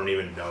 Plus, I don't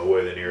even know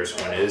where the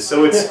nearest one is,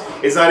 so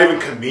it's not even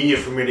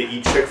convenient for me to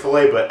eat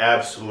Chick-fil-A. But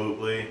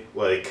absolutely,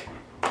 like,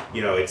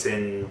 you know, it's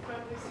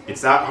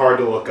not hard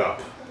to look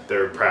up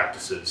their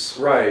practices.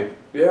 Right.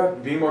 Yeah.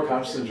 Being more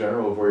conscious in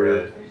general of where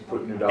you're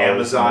putting your dollars.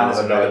 Amazon is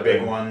another big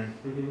thing. one,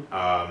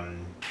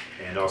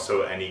 and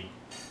also any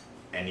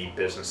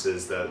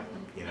businesses that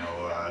you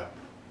know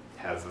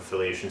have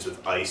affiliations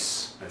with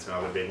ICE. That's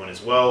another big one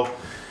as well.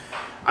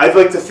 I'd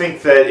like to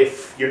think that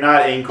if you're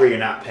not angry, you're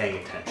not paying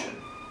attention.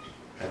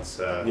 That's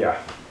yeah,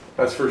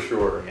 that's for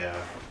sure. yeah,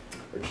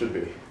 It should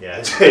be. yeah,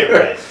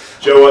 right.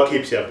 Joe, what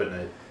keeps you up at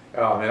night?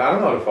 Oh man, I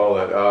don't know how to follow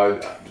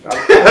that.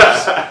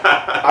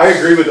 I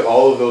agree with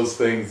all of those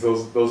things.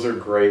 Those are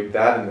great.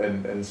 That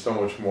and so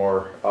much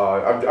more.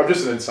 I'm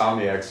just an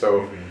insomniac,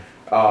 so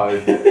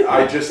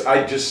I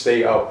just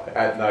stay up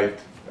at night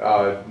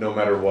no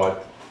matter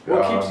what.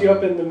 What keeps you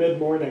up in the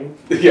mid-morning?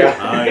 Yeah.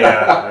 Oh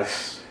yeah,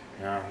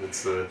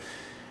 that's the.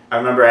 I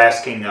remember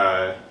asking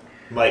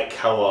Mike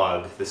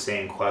Kellogg the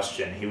same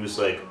question. He was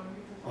like,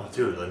 "Oh,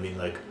 dude, I mean,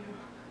 like,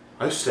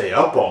 I stay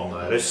up all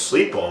night. I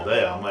sleep all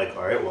day." I'm like,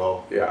 "All right,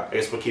 well, Yeah. I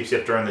guess what keeps you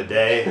up during the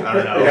day? I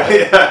don't know."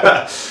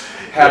 Yeah.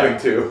 Having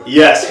to.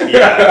 Yes,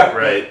 yeah,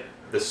 right.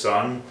 The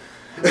sun.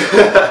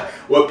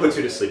 What puts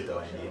you to sleep though,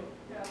 Andy?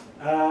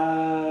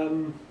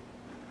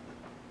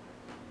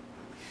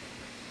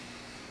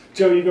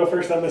 Joe, you go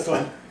first on this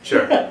one.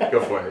 Sure, go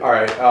for it. All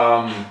right.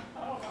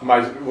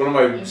 One of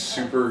my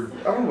super.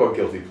 I don't know about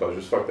guilty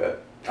pleasures. Fuck that.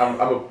 I'm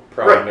a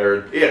proud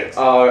nerd. Yeah.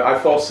 I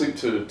fall asleep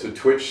to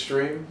Twitch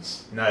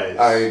streams. Nice.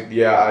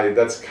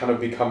 That's kind of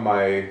become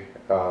my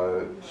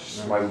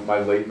my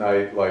late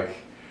night, like,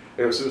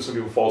 you know, some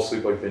people fall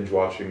asleep like binge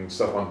watching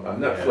stuff on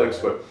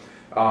Netflix, but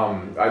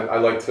I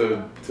like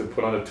to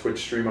put on a Twitch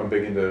stream. I'm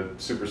big into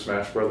Super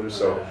Smash Brothers,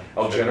 so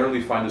I'll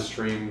generally find a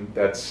stream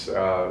that's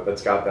got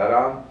that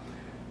on,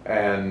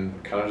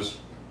 and kind of just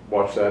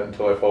watch that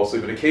until I fall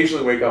asleep, and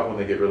occasionally wake up when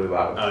they get really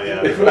loud. Oh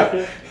yeah.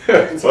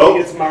 Well,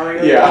 it's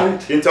Mario. Yeah. You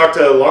can talk to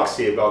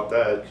Luxie about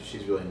that. 'Cause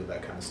she's really into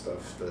that kind of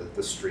stuff.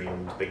 The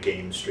streams, the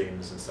game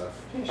streams and stuff.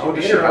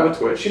 Does she have a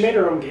Twitch? She made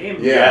her own game.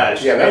 Yeah,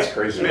 that's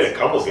crazy. She made a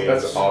couple games.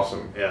 That's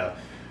awesome. Yeah.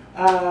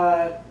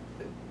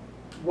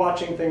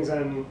 Watching things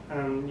on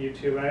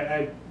YouTube,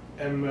 I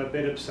am a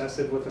bit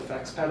obsessive with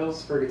effects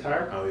pedals for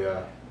guitar. Oh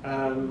yeah.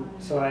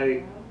 So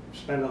I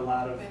spend a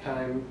lot of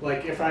time,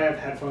 like, if I have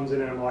headphones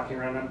in and I'm walking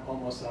around, I'm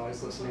almost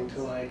always listening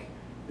to, like,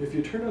 if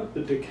you turn up the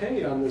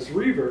decay on this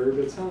reverb,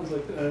 it sounds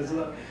like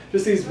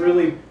just these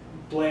really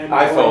bland.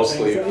 I fell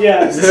things. asleep.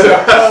 Yeah,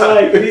 so,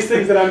 like these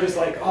things that I'm just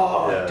like,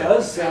 oh, Yeah. it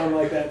does sound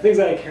like that. Things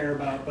that I care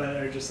about, but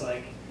are just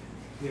like,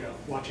 you know,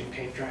 watching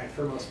paint dry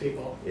for most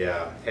people.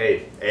 Yeah.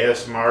 Hey,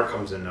 ASMR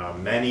comes in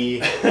many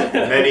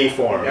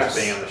forms. Yes.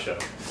 Being on the show.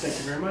 Thank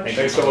you very much.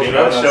 Thanks so much Being for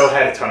on the having show. us.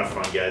 Had a ton of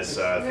fun, guys.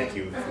 Thank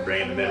you for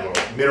bringing the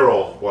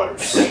mineral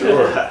waters.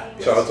 Sure.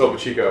 Yes. Shout out Topo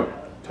Chico.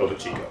 Topo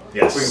Chico. We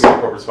can Yes. get a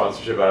corporate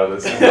sponsorship out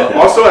of this.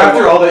 Also,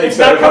 after all that you It's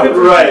said not about coming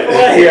from right.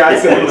 Chick-fil-A. Yeah, I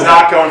said It's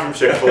not coming from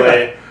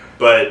Chick-fil-A,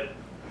 but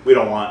we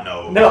don't want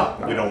No.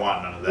 we don't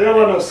want none of that. We don't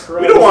want no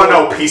scrubs. We don't want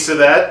no piece of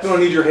that. You don't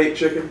need your hate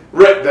chicken.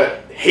 Right, that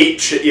hate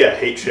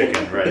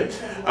chicken, right.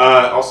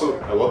 Also,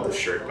 I love this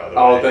shirt, by the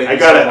way. Oh, thank you I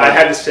got so it. much. I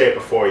had to say it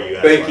before you.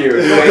 that's Thank why.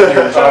 you.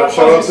 Shout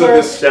out to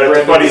this Shout out to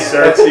random Buddy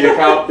Sir. Etsy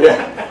account.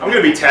 Yeah. I'm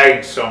going to be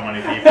tagged so many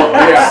people.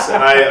 Yeah.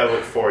 And I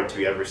look forward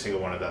to every single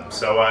one of them.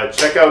 So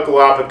check out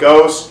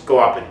Galapagos,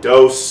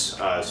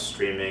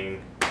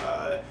 streaming.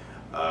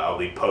 I'll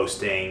be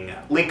posting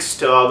links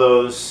to all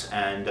those.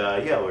 And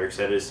yeah, we're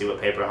excited to see what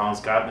Paper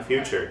Hound's got in the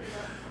future.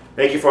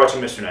 Thank you for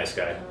watching Mr. Nice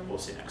Guy. We'll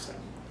see you next time.